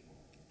proceed.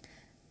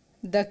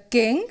 The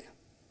king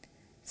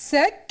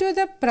said to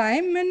the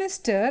Prime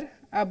Minister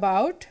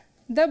about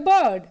the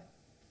bird.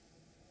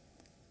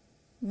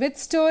 Which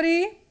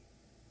story?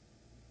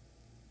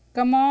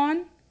 Come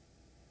on.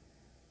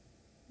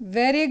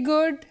 Very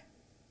good.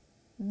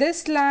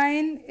 This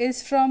line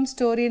is from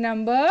story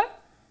number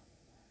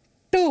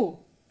 2.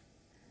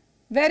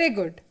 Very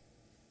good.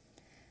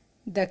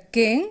 The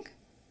king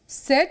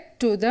said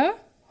to the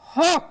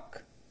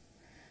hawk,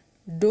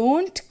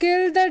 "Don't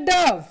kill the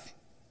dove.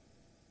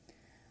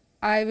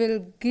 I will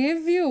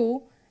give you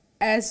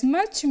as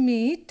much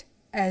meat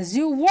as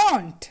you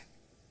want."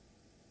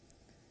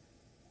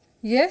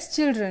 Yes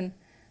children,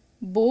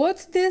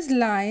 Both these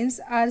lines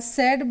are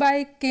said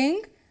by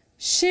King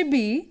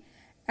Shibi,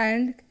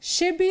 and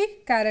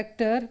Shibi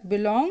character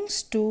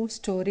belongs to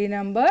story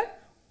number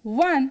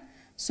 1.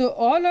 So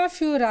all of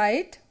you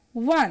write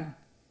 1.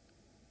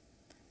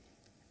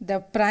 The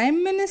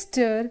Prime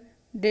Minister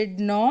did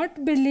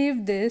not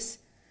believe this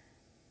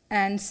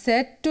and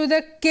said to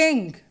the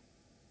king,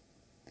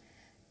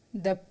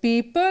 "The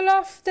people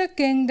of the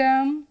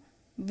kingdom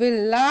will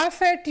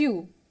laugh at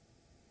you."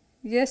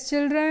 Yes,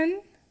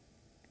 children?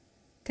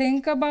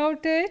 Think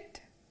about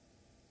it.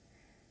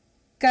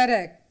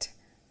 Correct.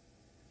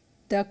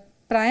 The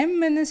Prime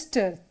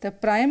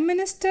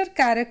Minister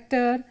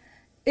character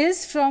is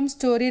from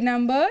story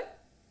number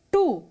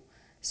 2.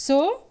 So,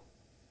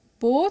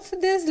 both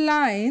these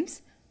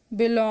lines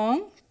belong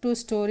to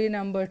story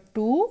number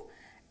 2,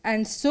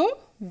 and so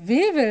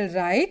we will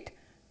write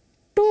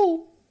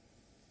 2.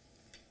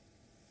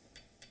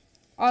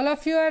 All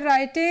of you are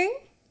writing?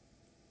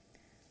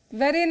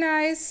 Very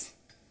nice.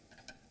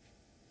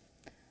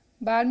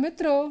 બાળ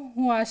મિત્રો,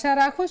 હું આશા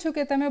રાખું છું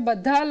કે તમે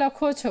બધા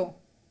લખો છો.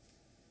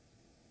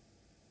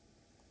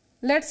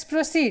 Let's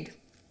proceed.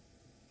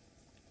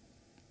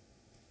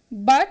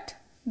 But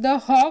the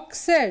hawk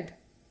said,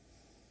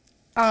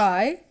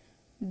 "I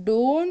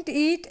don't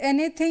eat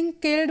anything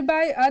killed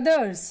by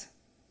others.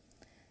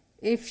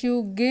 If you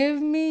give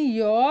me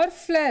your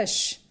flesh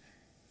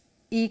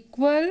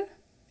equal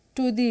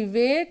to the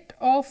weight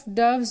of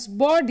dove's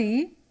body,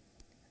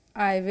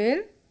 I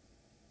will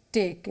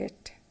take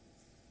it."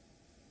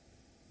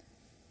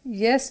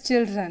 Yes,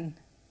 children,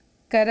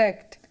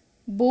 correct.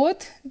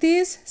 Both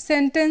these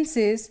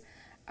sentences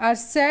are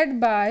said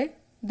by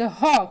the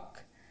hawk,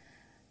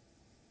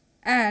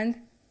 and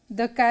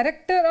the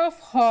character of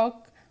hawk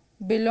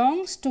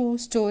belongs to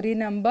story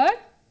number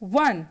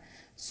 1.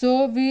 So,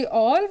 we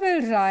all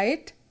will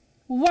write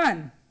 1.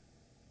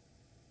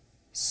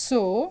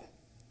 So,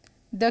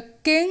 the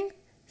king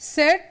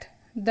set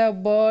the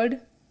bird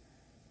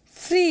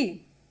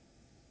free.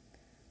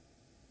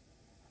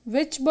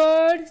 Which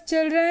bird,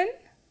 children?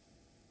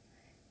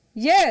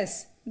 Yes,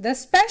 the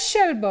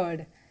special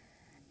bird.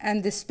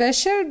 And the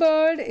special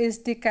bird is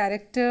the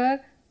character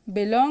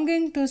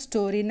belonging to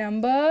story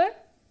number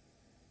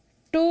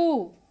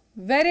 2.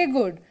 Very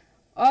good.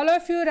 All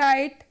of you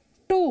write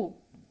 2.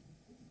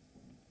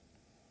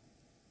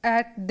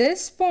 At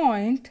this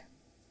point,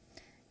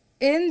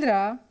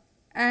 Indra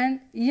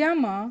and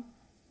Yama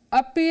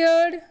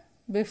appeared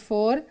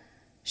before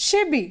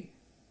Shibi.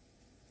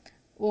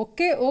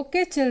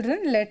 Okay,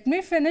 children, let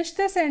me finish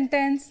the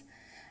sentence.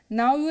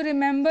 Now you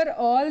remember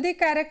all the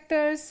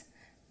characters: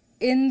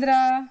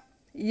 Indra,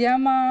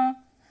 Yama,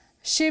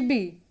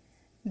 Shibi.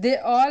 They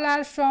all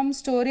are from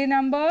story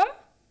number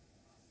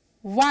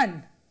 1.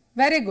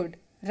 Very good.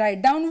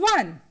 Write down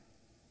 1.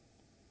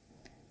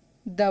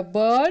 The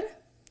bird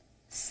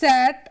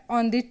sat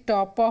on the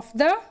top of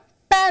the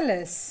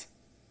palace.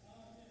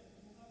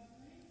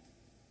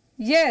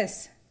 Yes,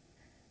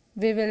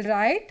 we will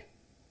write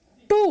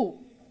 2.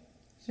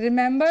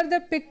 Remember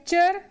the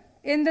picture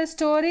in the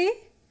story?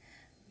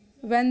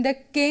 When the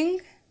king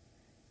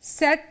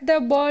set the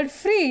bird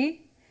free,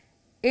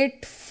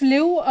 it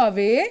flew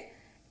away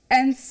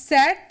and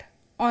sat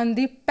on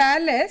the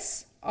palace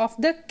of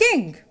the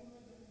king.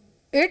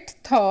 It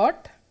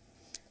thought,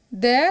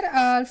 "There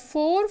are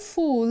 4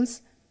 fools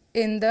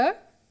in the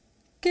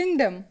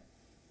kingdom.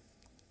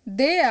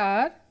 They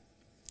are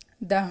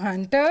the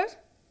hunter,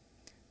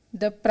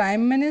 the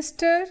prime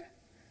minister,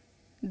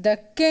 the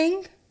king,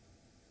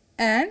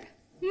 and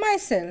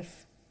myself."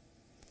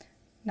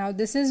 Now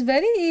this is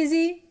very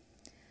easy.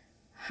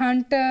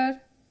 Hunter,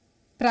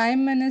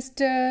 prime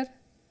minister,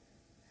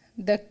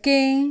 the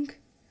king,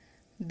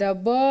 the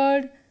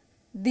bird,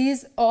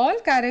 these all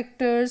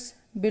characters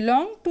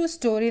belong to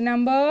story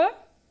number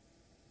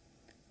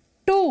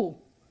 2.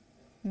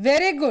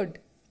 Very good.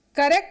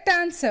 Correct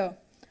answer.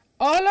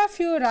 All of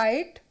you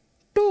write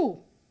 2.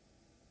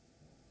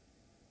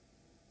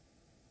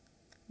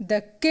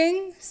 The king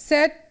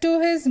said to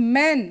his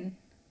men,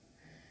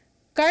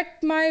 "Cut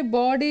my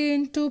body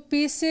into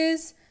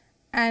pieces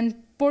and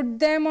put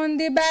them on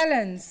the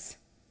balance."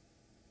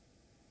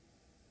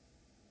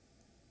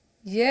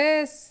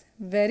 Yes,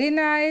 very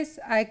nice.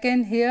 I can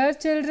hear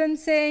children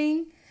saying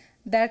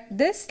that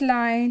this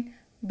line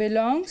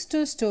belongs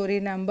to story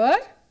number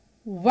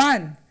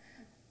 1.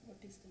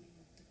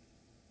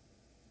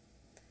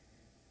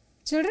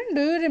 Children,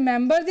 do you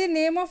remember the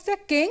name of the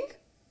king?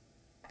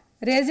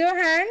 Raise your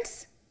hands.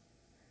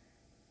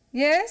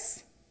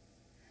 Yes?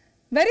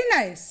 Very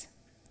nice.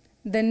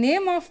 The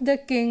name of the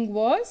king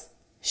was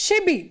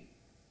Shibi.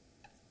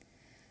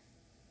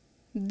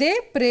 They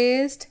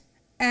praised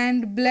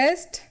and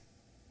blessed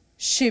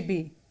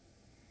Shibi.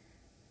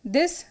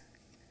 This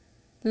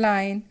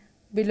line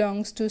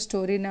belongs to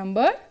story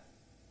number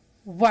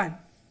 1.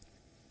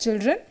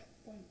 Children,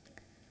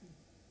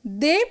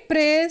 they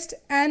praised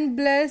and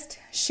blessed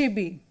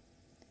Shibi.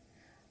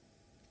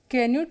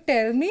 Can you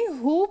tell me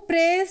who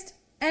praised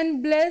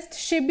and blessed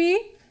Shibi?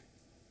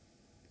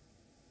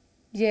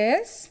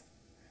 Yes,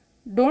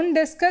 Don't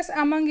discuss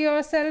among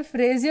yourself.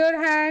 Raise your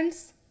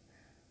hands.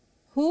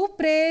 Who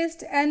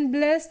praised and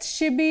blessed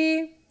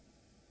Shibi?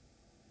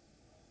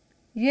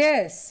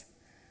 Yes,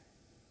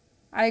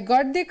 I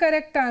got the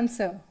correct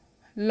answer.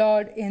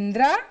 Lord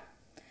Indra,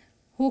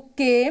 who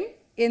came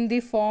in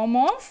the form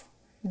of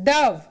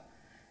dove,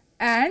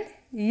 and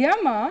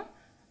Yama,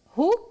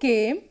 who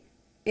came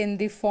in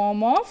the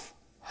form of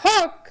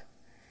hawk.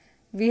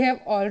 We have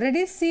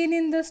already seen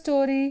in the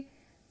story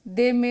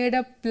they made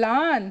a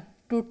plan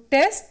to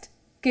test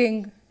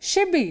King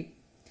Shibi,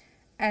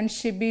 and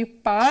Shibi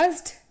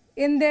passed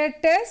in their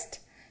test,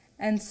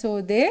 and so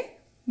they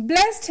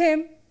blessed him.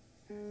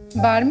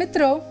 બાળ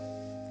મિત્રો,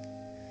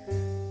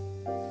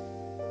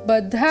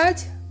 બધા જ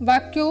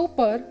વાક્યો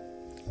ઉપર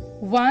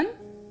 1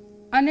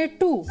 અને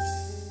 2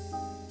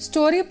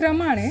 story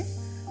પ્રમાણે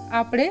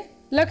આપણે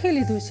લખી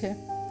લીધું છે.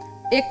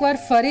 એકવાર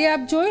ફરી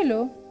આપ જોઈ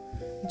લો.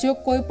 જો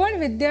કોઈ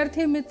પણ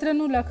વિદ્યાર્થી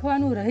મિત્રનું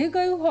લખવાનું રહી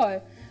ગયું હોય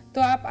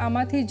તો આપ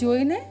આમાંથી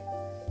જોઈને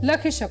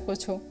લખી શકો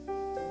છો,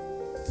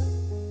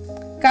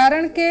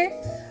 કારણ કે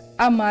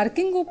આ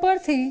માર્કિંગ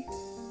ઉપરથી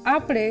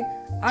આપણે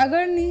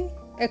આગળની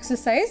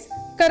એક્સરસાઇઝ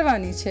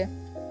કરવાની છે.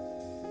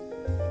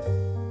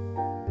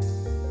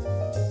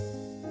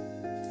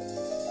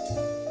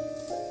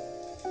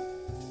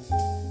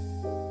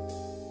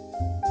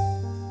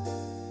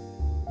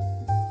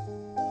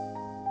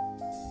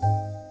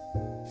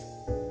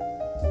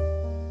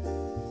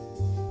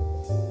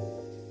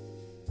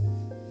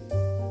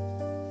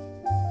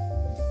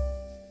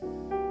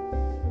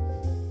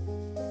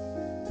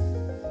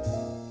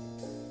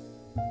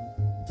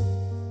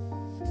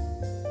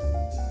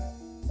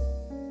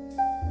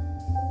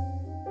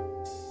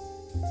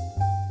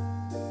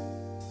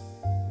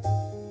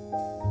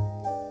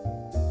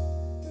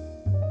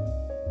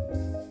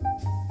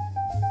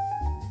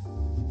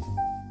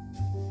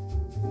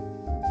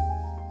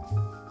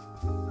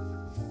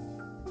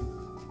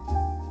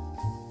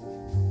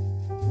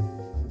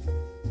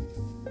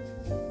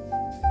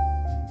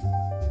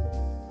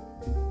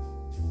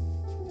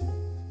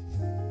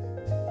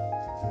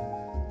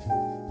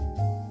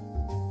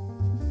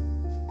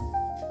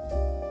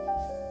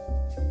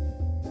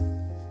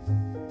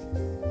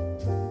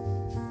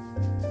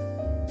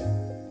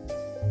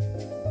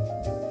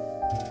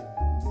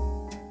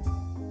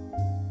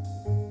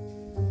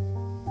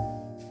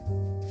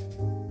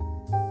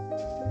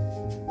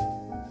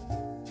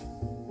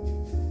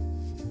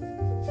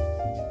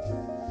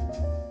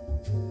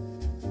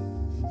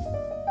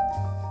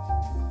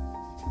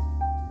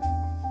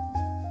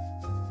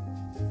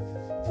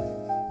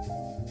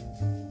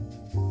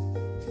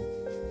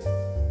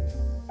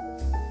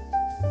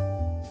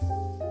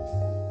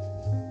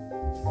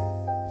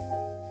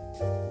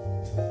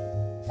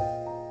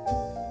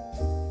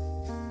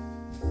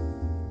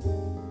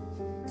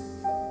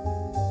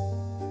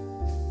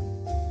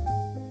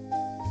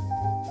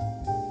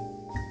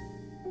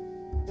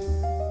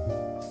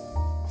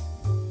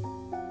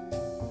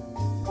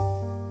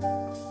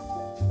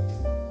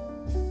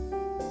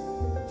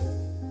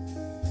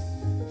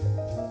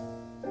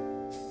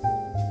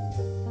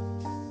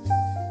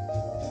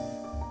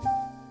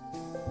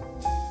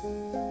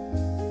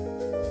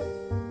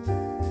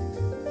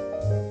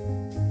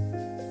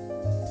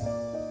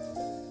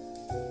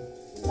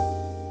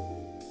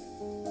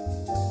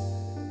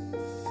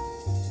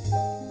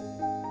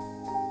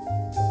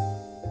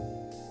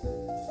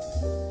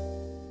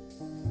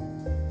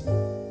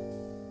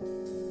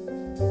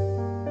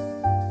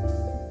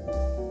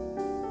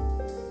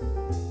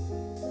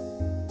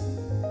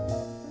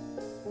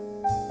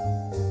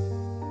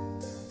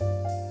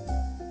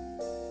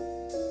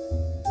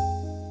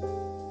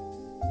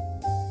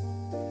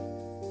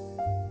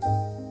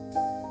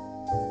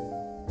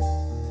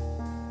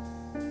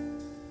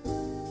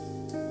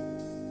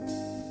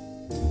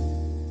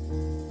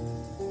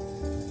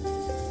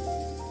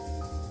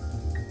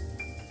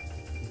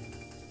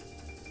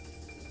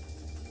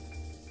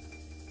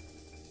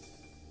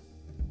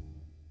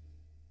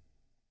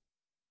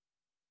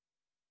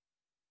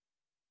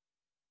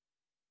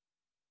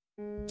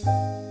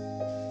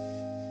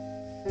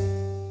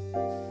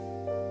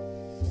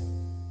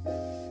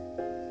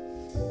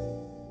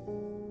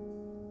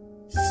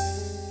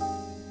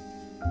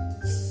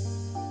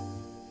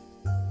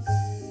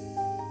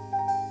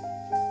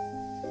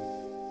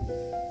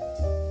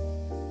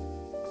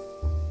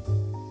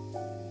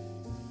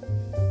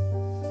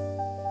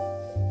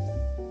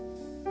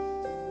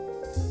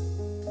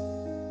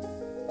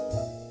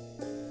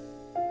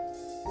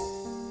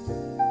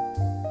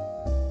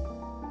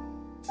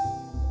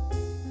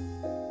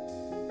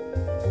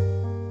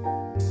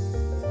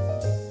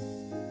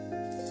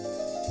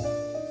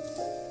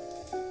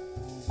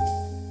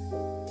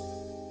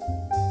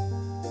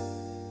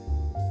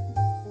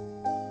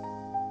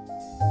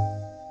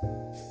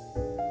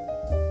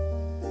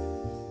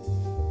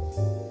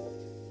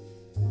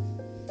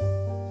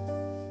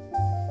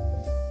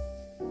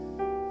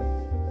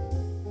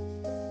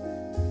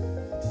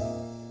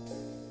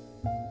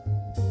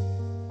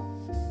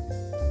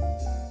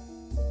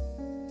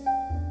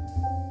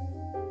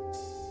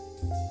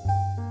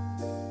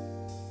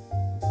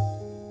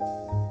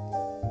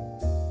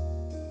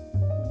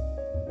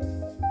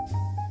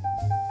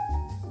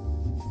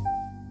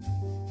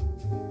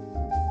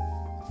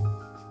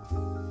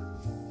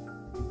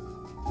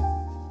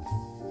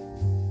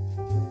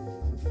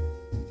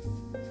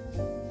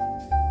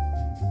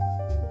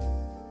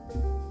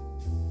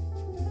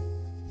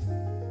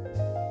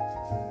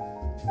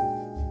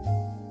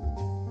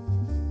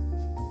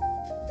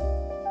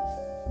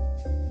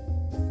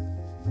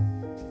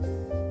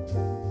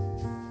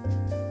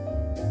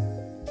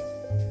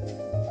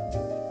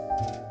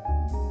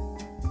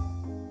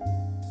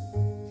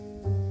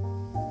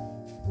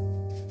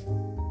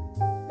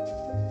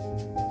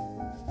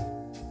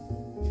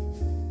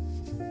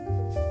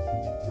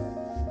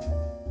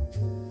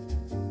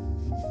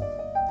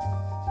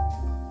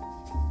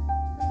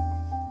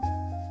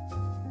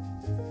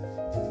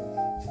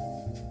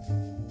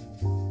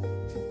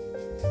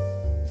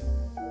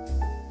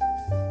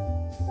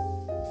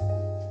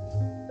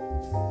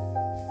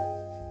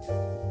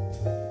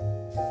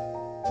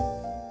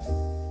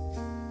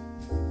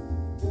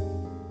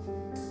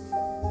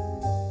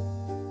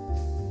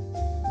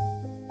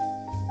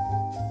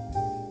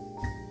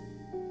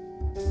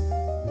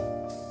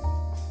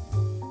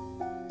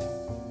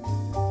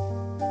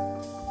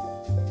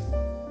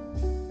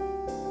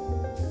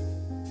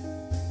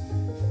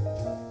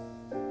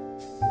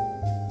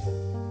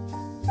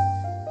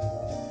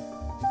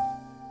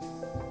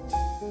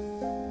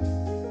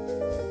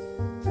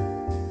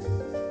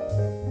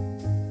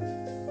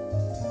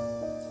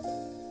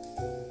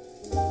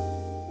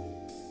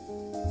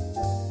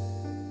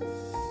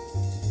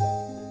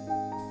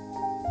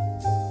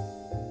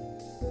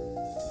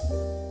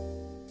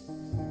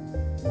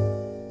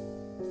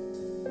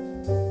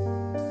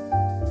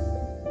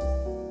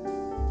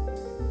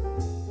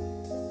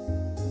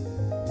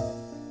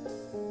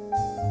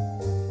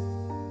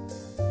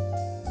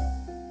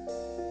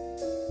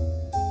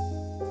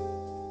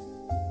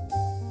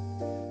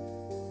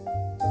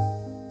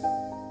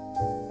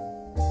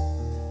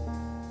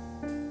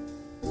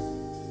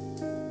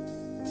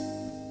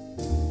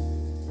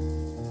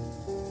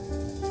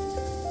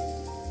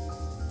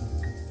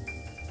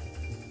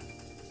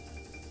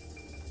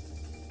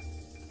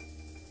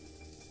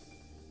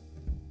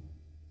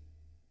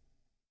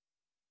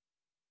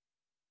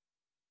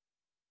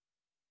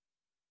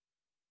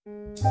 તો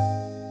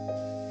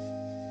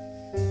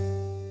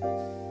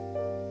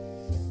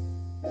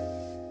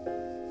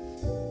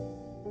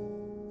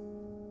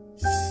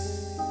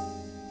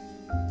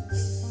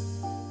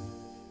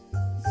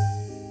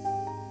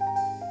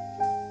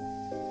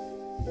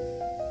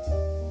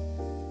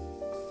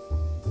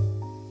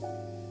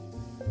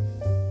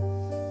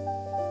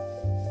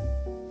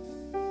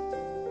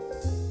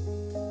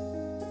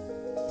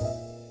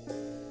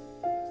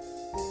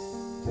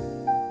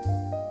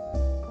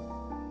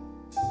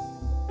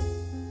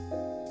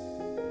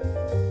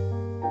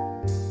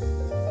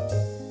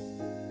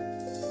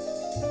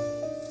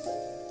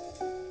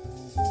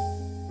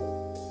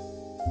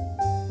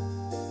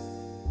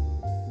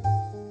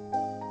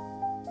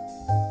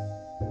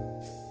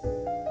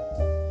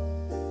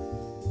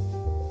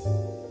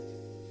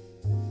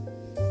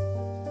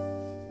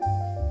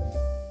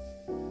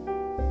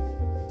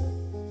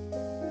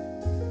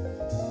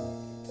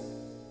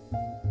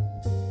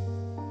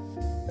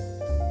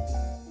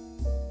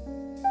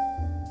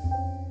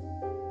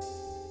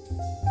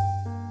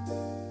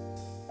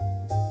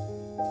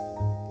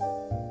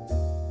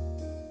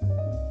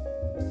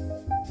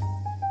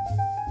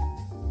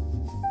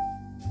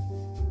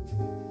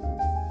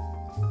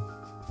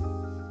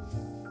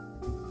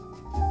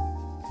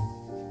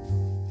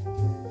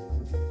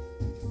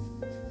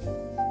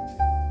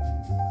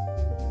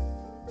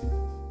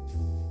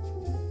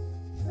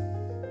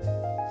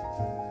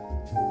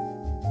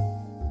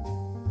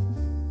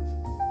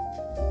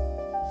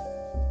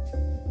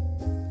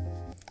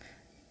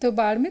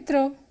બાળમિત્રો,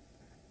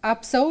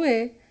 આપ સૌએ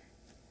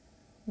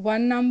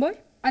 1 નંબર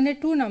અને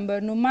 2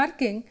 નંબરનું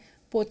માર્કિંગ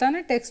પોતાના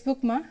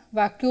ટેક્સ્ટબુકમાં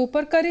વાક્યો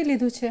ઉપર કરી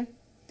લીધું છે.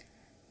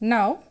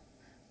 Now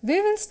we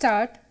will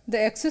start the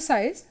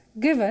exercise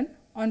given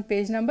on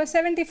page number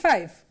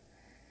 75,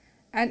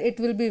 and it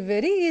will be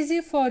very easy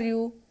for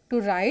you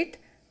to write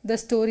the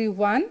story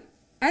 1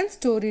 and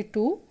story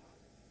 2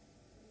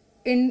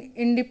 in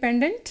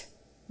independent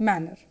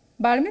manner.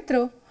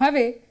 બાળમિત્રો,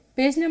 હવે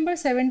પેજ નંબર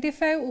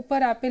 75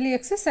 ઉપર આપેલી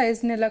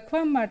એક્સરસાઇઝને લખવા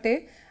માટે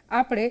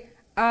આપણે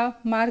આ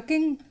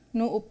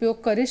માર્કિંગનો ઉપયોગ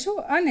કરીશું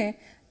અને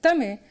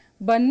તમે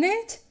બંને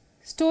જ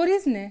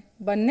સ્ટોરીઝને,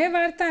 બંને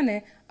વાર્તાને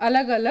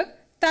અલગ અલગ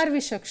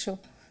તારવી શકશો.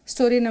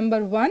 સ્ટોરી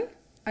નંબર 1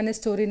 અને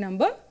story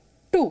number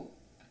 2.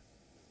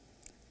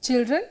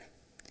 Children,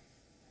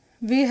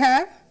 we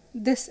have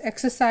this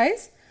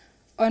exercise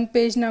on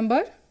page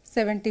number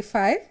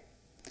 75.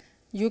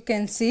 You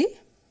can see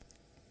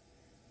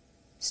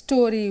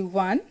story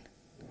 1.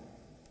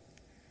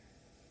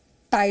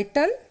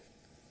 Title,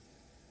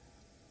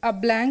 a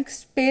blank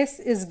space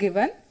is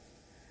given.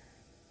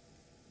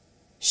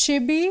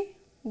 Shibi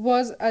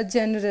was a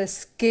generous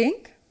king.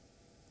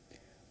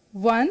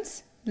 Once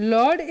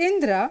Lord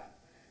Indra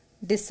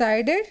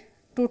decided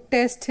to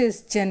test his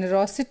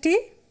generosity.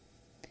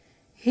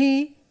 He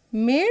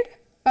made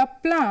a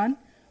plan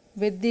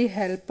with the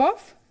help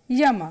of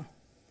Yama.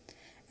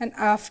 And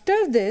after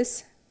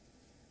this,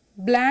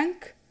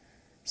 blank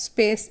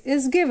space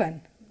is given.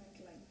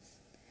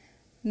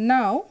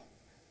 Now,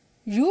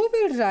 you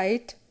will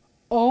write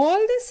all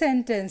the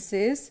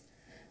sentences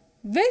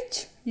which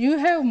you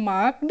have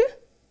marked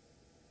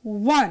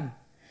 1,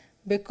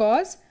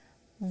 because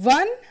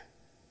 1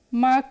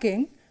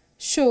 marking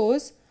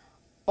shows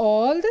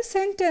all the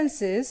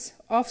sentences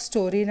of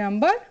story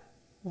number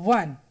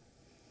 1.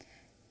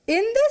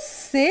 In the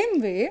same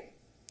way,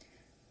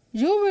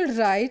 you will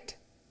write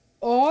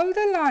all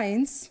the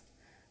lines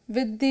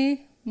with the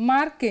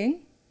marking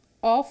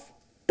of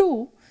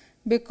 2,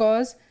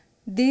 because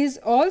these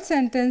all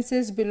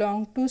sentences belong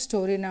to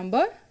story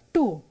number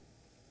 2.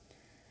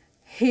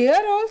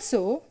 Here also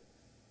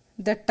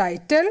the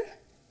title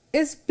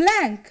is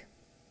blank.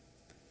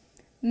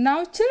 Now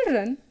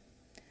children,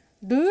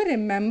 do you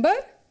remember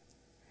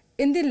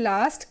in the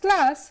last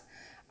class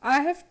I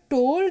have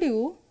told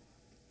you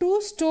 2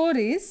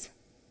 stories,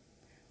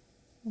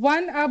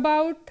 one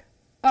about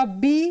a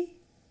bee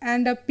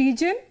and a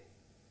pigeon,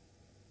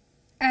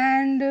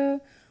 and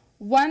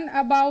one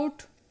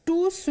about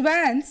 2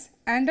 swans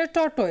and a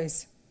tortoise,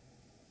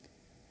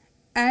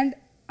 and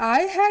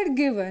I had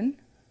given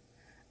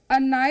a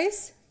nice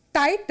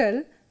title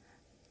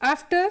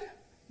after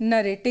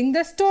narrating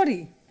the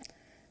story.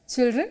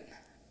 Children,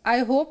 I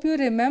hope you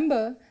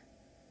remember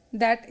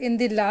that in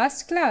the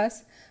last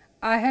class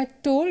I had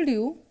told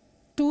you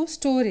 2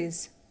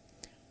 stories.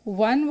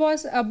 One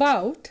was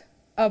about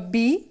a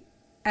bee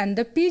and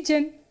the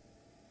pigeon,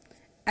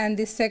 and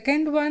the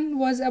second one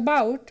was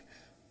about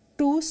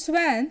 2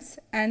 swans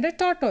and a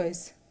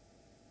tortoise.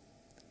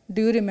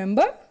 Do you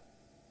remember?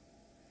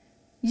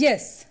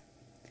 Yes.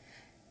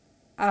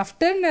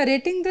 After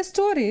narrating the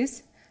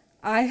stories,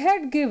 I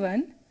had given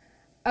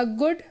a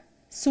good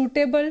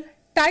suitable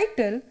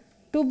title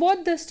to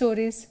both the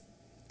stories.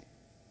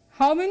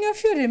 How many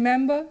of you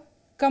remember?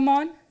 Come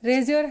on,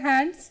 raise your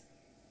hands.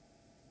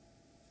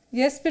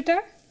 Yes, Peter,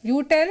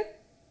 you tell.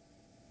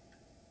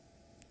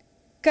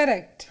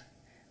 Correct.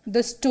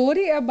 The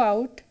story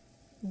about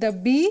the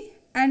bee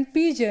and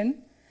pigeon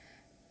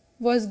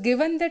was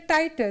given the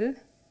title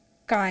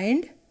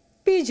Kind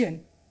Pigeon.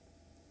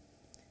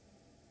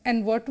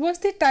 And what was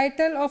the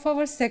title of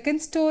our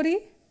second story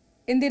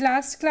in the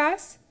last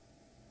class?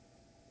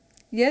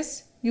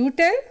 Yes, you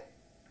tell.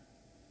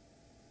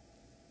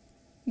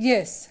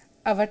 Yes,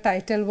 our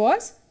title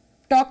was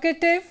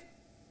Talkative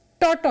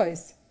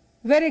Tortoise.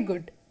 Very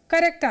good.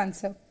 Correct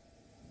answer.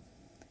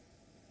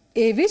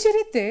 એવી જ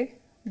રીતે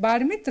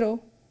બાળમિત્રો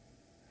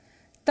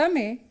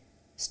તમે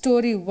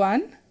story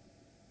 1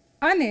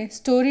 અને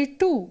story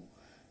 2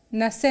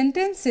 ના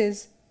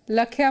sentences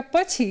લખ્યા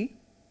પછી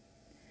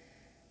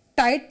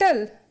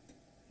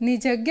ટાઇટલની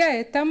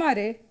જગ્યાએ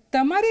તમારે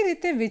તમારી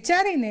રીતે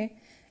વિચારીને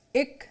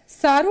એક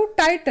સારું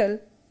ટાઇટલ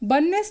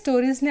બંને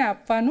સ્ટોરીઝને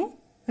આપવાનું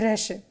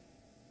રહેશે.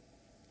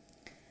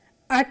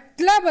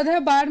 આટલા બધા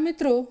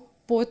બાળમિત્રો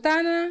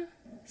પોતાના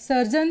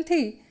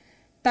સર્જનથી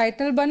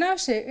टाइटल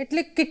बनावशे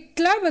एटले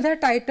केटला बधा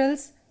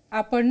टाइटल्स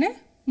आपणने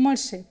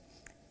मळशे.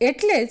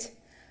 एटले ज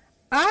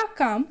आ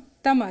काम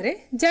तमारे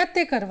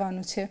जाते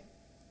करवानुं छे.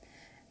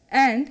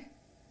 And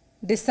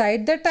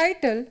decide the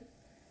title,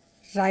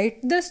 right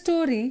the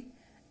story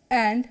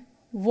and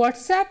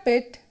WhatsApp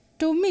it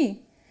to me.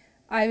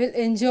 I will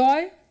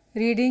enjoy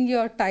reading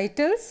your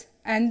titles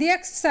and the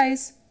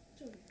exercise.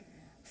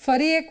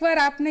 फरी एक बार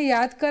आपने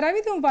याद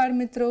करावी दूं बाळ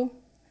मित्रों.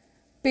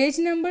 पेज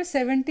नंबर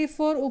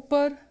 74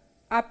 उपर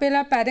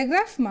आपेला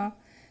पेरेग्राफ में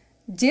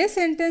जे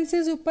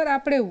सेंटेन्सीज उपर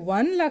आपणे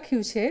 1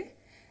 लख्युं छे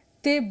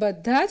ते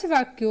बधा ज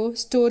वाक्यों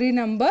स्टोरी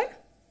नंबर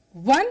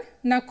 1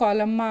 ना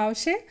कॉलम में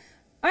आवशे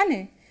अने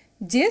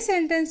जे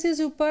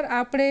सेंटेन्सीज उपर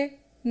आपणे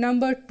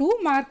नंबर 2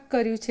 मार्क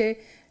कर्युं छे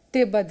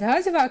ते बधा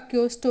ज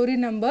वाक्यों स्टोरी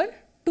नंबर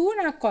 2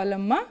 ना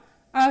कॉलम में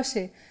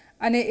आवशे.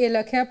 अने ए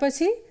लख्या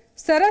पछी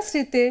सरस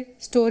रीते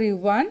स्टोरी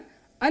 1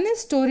 अने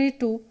स्टोरी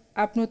 2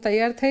 आपनुं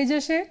तैयार थई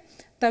जशे.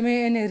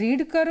 तमे एने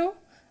रीड करो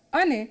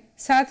અને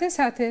સાથે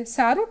સાથે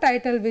સારું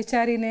ટાઇટલ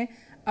વિચારીને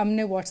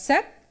અમને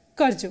વોટ્સએપ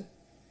કરજો.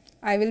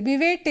 I will be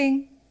waiting.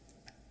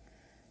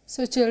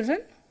 So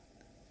children,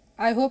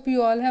 I hope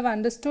you all have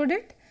understood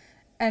it,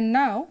 and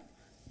now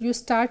you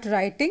start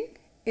writing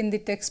in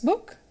the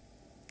textbook,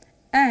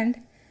 and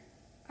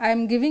I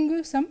am giving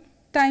you some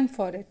time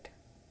for it.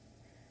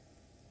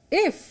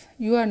 If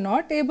you are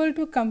not able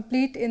to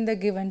complete in the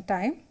given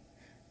time,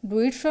 do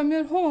it from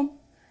your home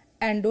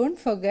and don't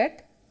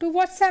forget to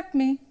WhatsApp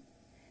me.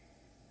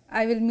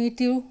 I will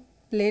meet you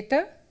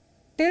later.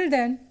 Till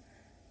then,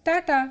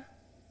 tata,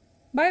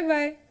 bye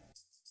bye.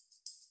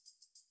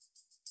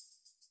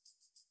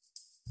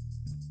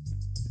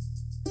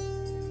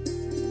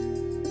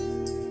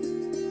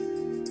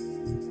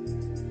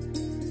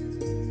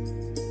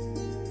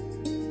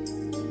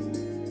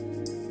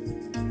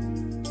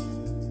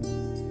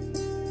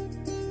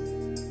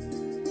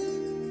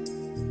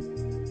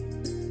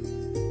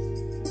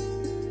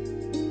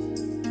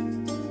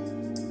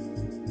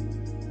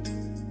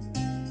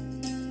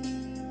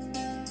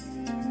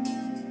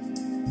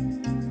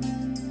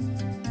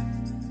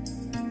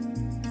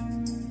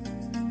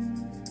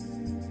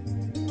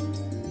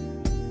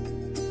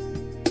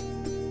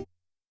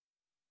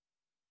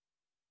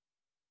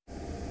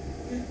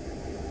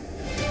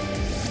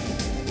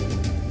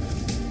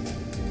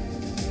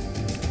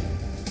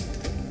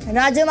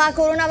 राज्य में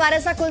corona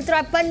virus कुल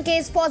 53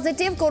 case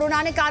positive.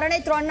 Corona ने कारण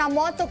 3 ना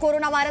मौत तो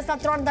corona virus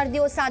 3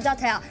 दर्दियों साजा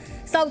थया.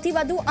 सौथी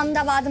वधु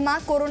अमदावाद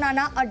में कोरोना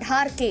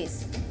 18 केस.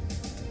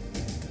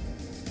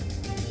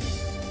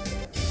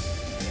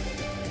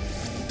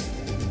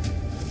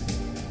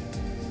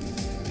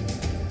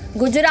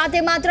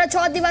 गुजराते मात्र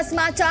 6 दिवस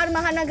में 4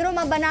 महानगरों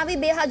में बनावी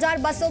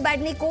 2200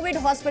 बेडनी कोविड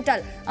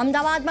हॉस्पिटल.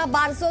 अमदावाद में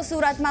 1200,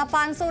 सूरत में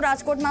 500,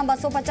 राजकोट में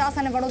 250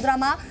 और वडोदरा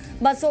में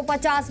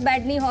 250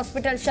 बेडनी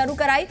हॉस्पिटल शुरू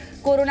कराई.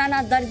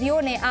 कोरोना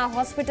दर्दियों ने आ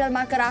हॉस्पिटल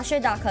में कराशे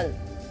दाखल.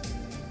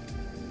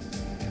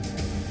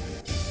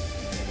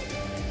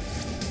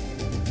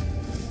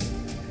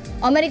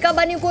 America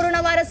बन्यु corona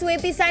virus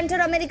AP centre.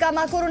 America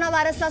में कोरोना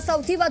वायरस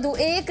सौथी वधु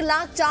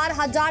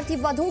 1,04,000 थी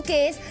वधु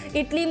केस.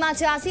 इटली में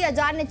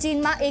 86,000 ने चीन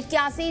में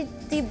 81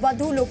 थी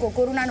वधु लोको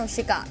कोरोना नो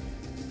शिकार.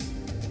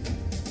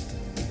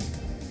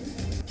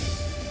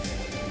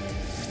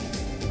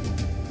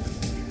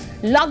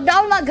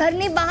 लॉकडाउन में घर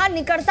की बहार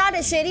निकलता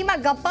ने शेरी में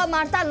गप्पा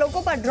मारता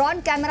लोगों पर ड्रोन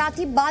कैमरा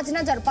थी बाज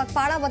नजर.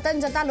 पगपाड़ा वतन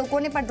जता लोगों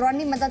ने पर ड्रोन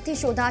की मदद थी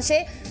शोधाशे.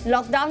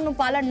 लॉकडाउन नु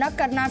पालन न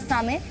करनार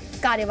सामे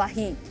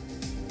कार्यवाही.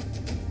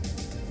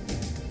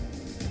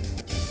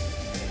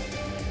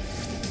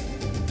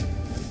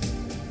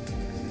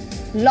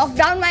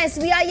 लॉकडाउन में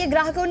एसबीआई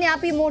ग्राहकों ने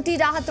आपी मोटी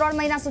राहत. 3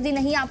 महीना सुधी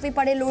नहीं आपवी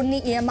पड़े लोन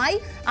की ईएमआई.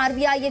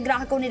 आरबीआई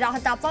ग्राहकों ने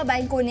राहत आपवा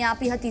बैंकों ने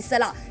आपी हती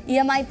सलाह.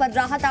 ईएमआई पर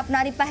राहत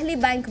आपनारी पहली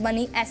बैंक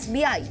बनी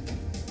एसबीआई.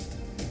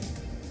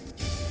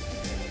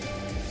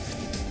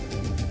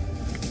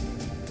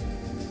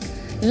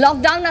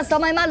 लॉकडाउन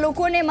समय में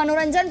लोगों ने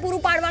मनोरंजन पूरु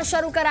पाड़वा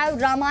शुरू करायु.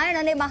 रामायण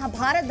और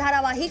महाभारत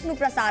धारावाहिक नु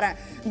प्रसारण.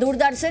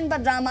 दूरदर्शन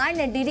पर रामायण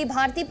ने डीडी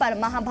भारती पर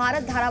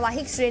महाभारत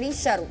धारावाहिक श्रेणी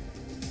शुरू.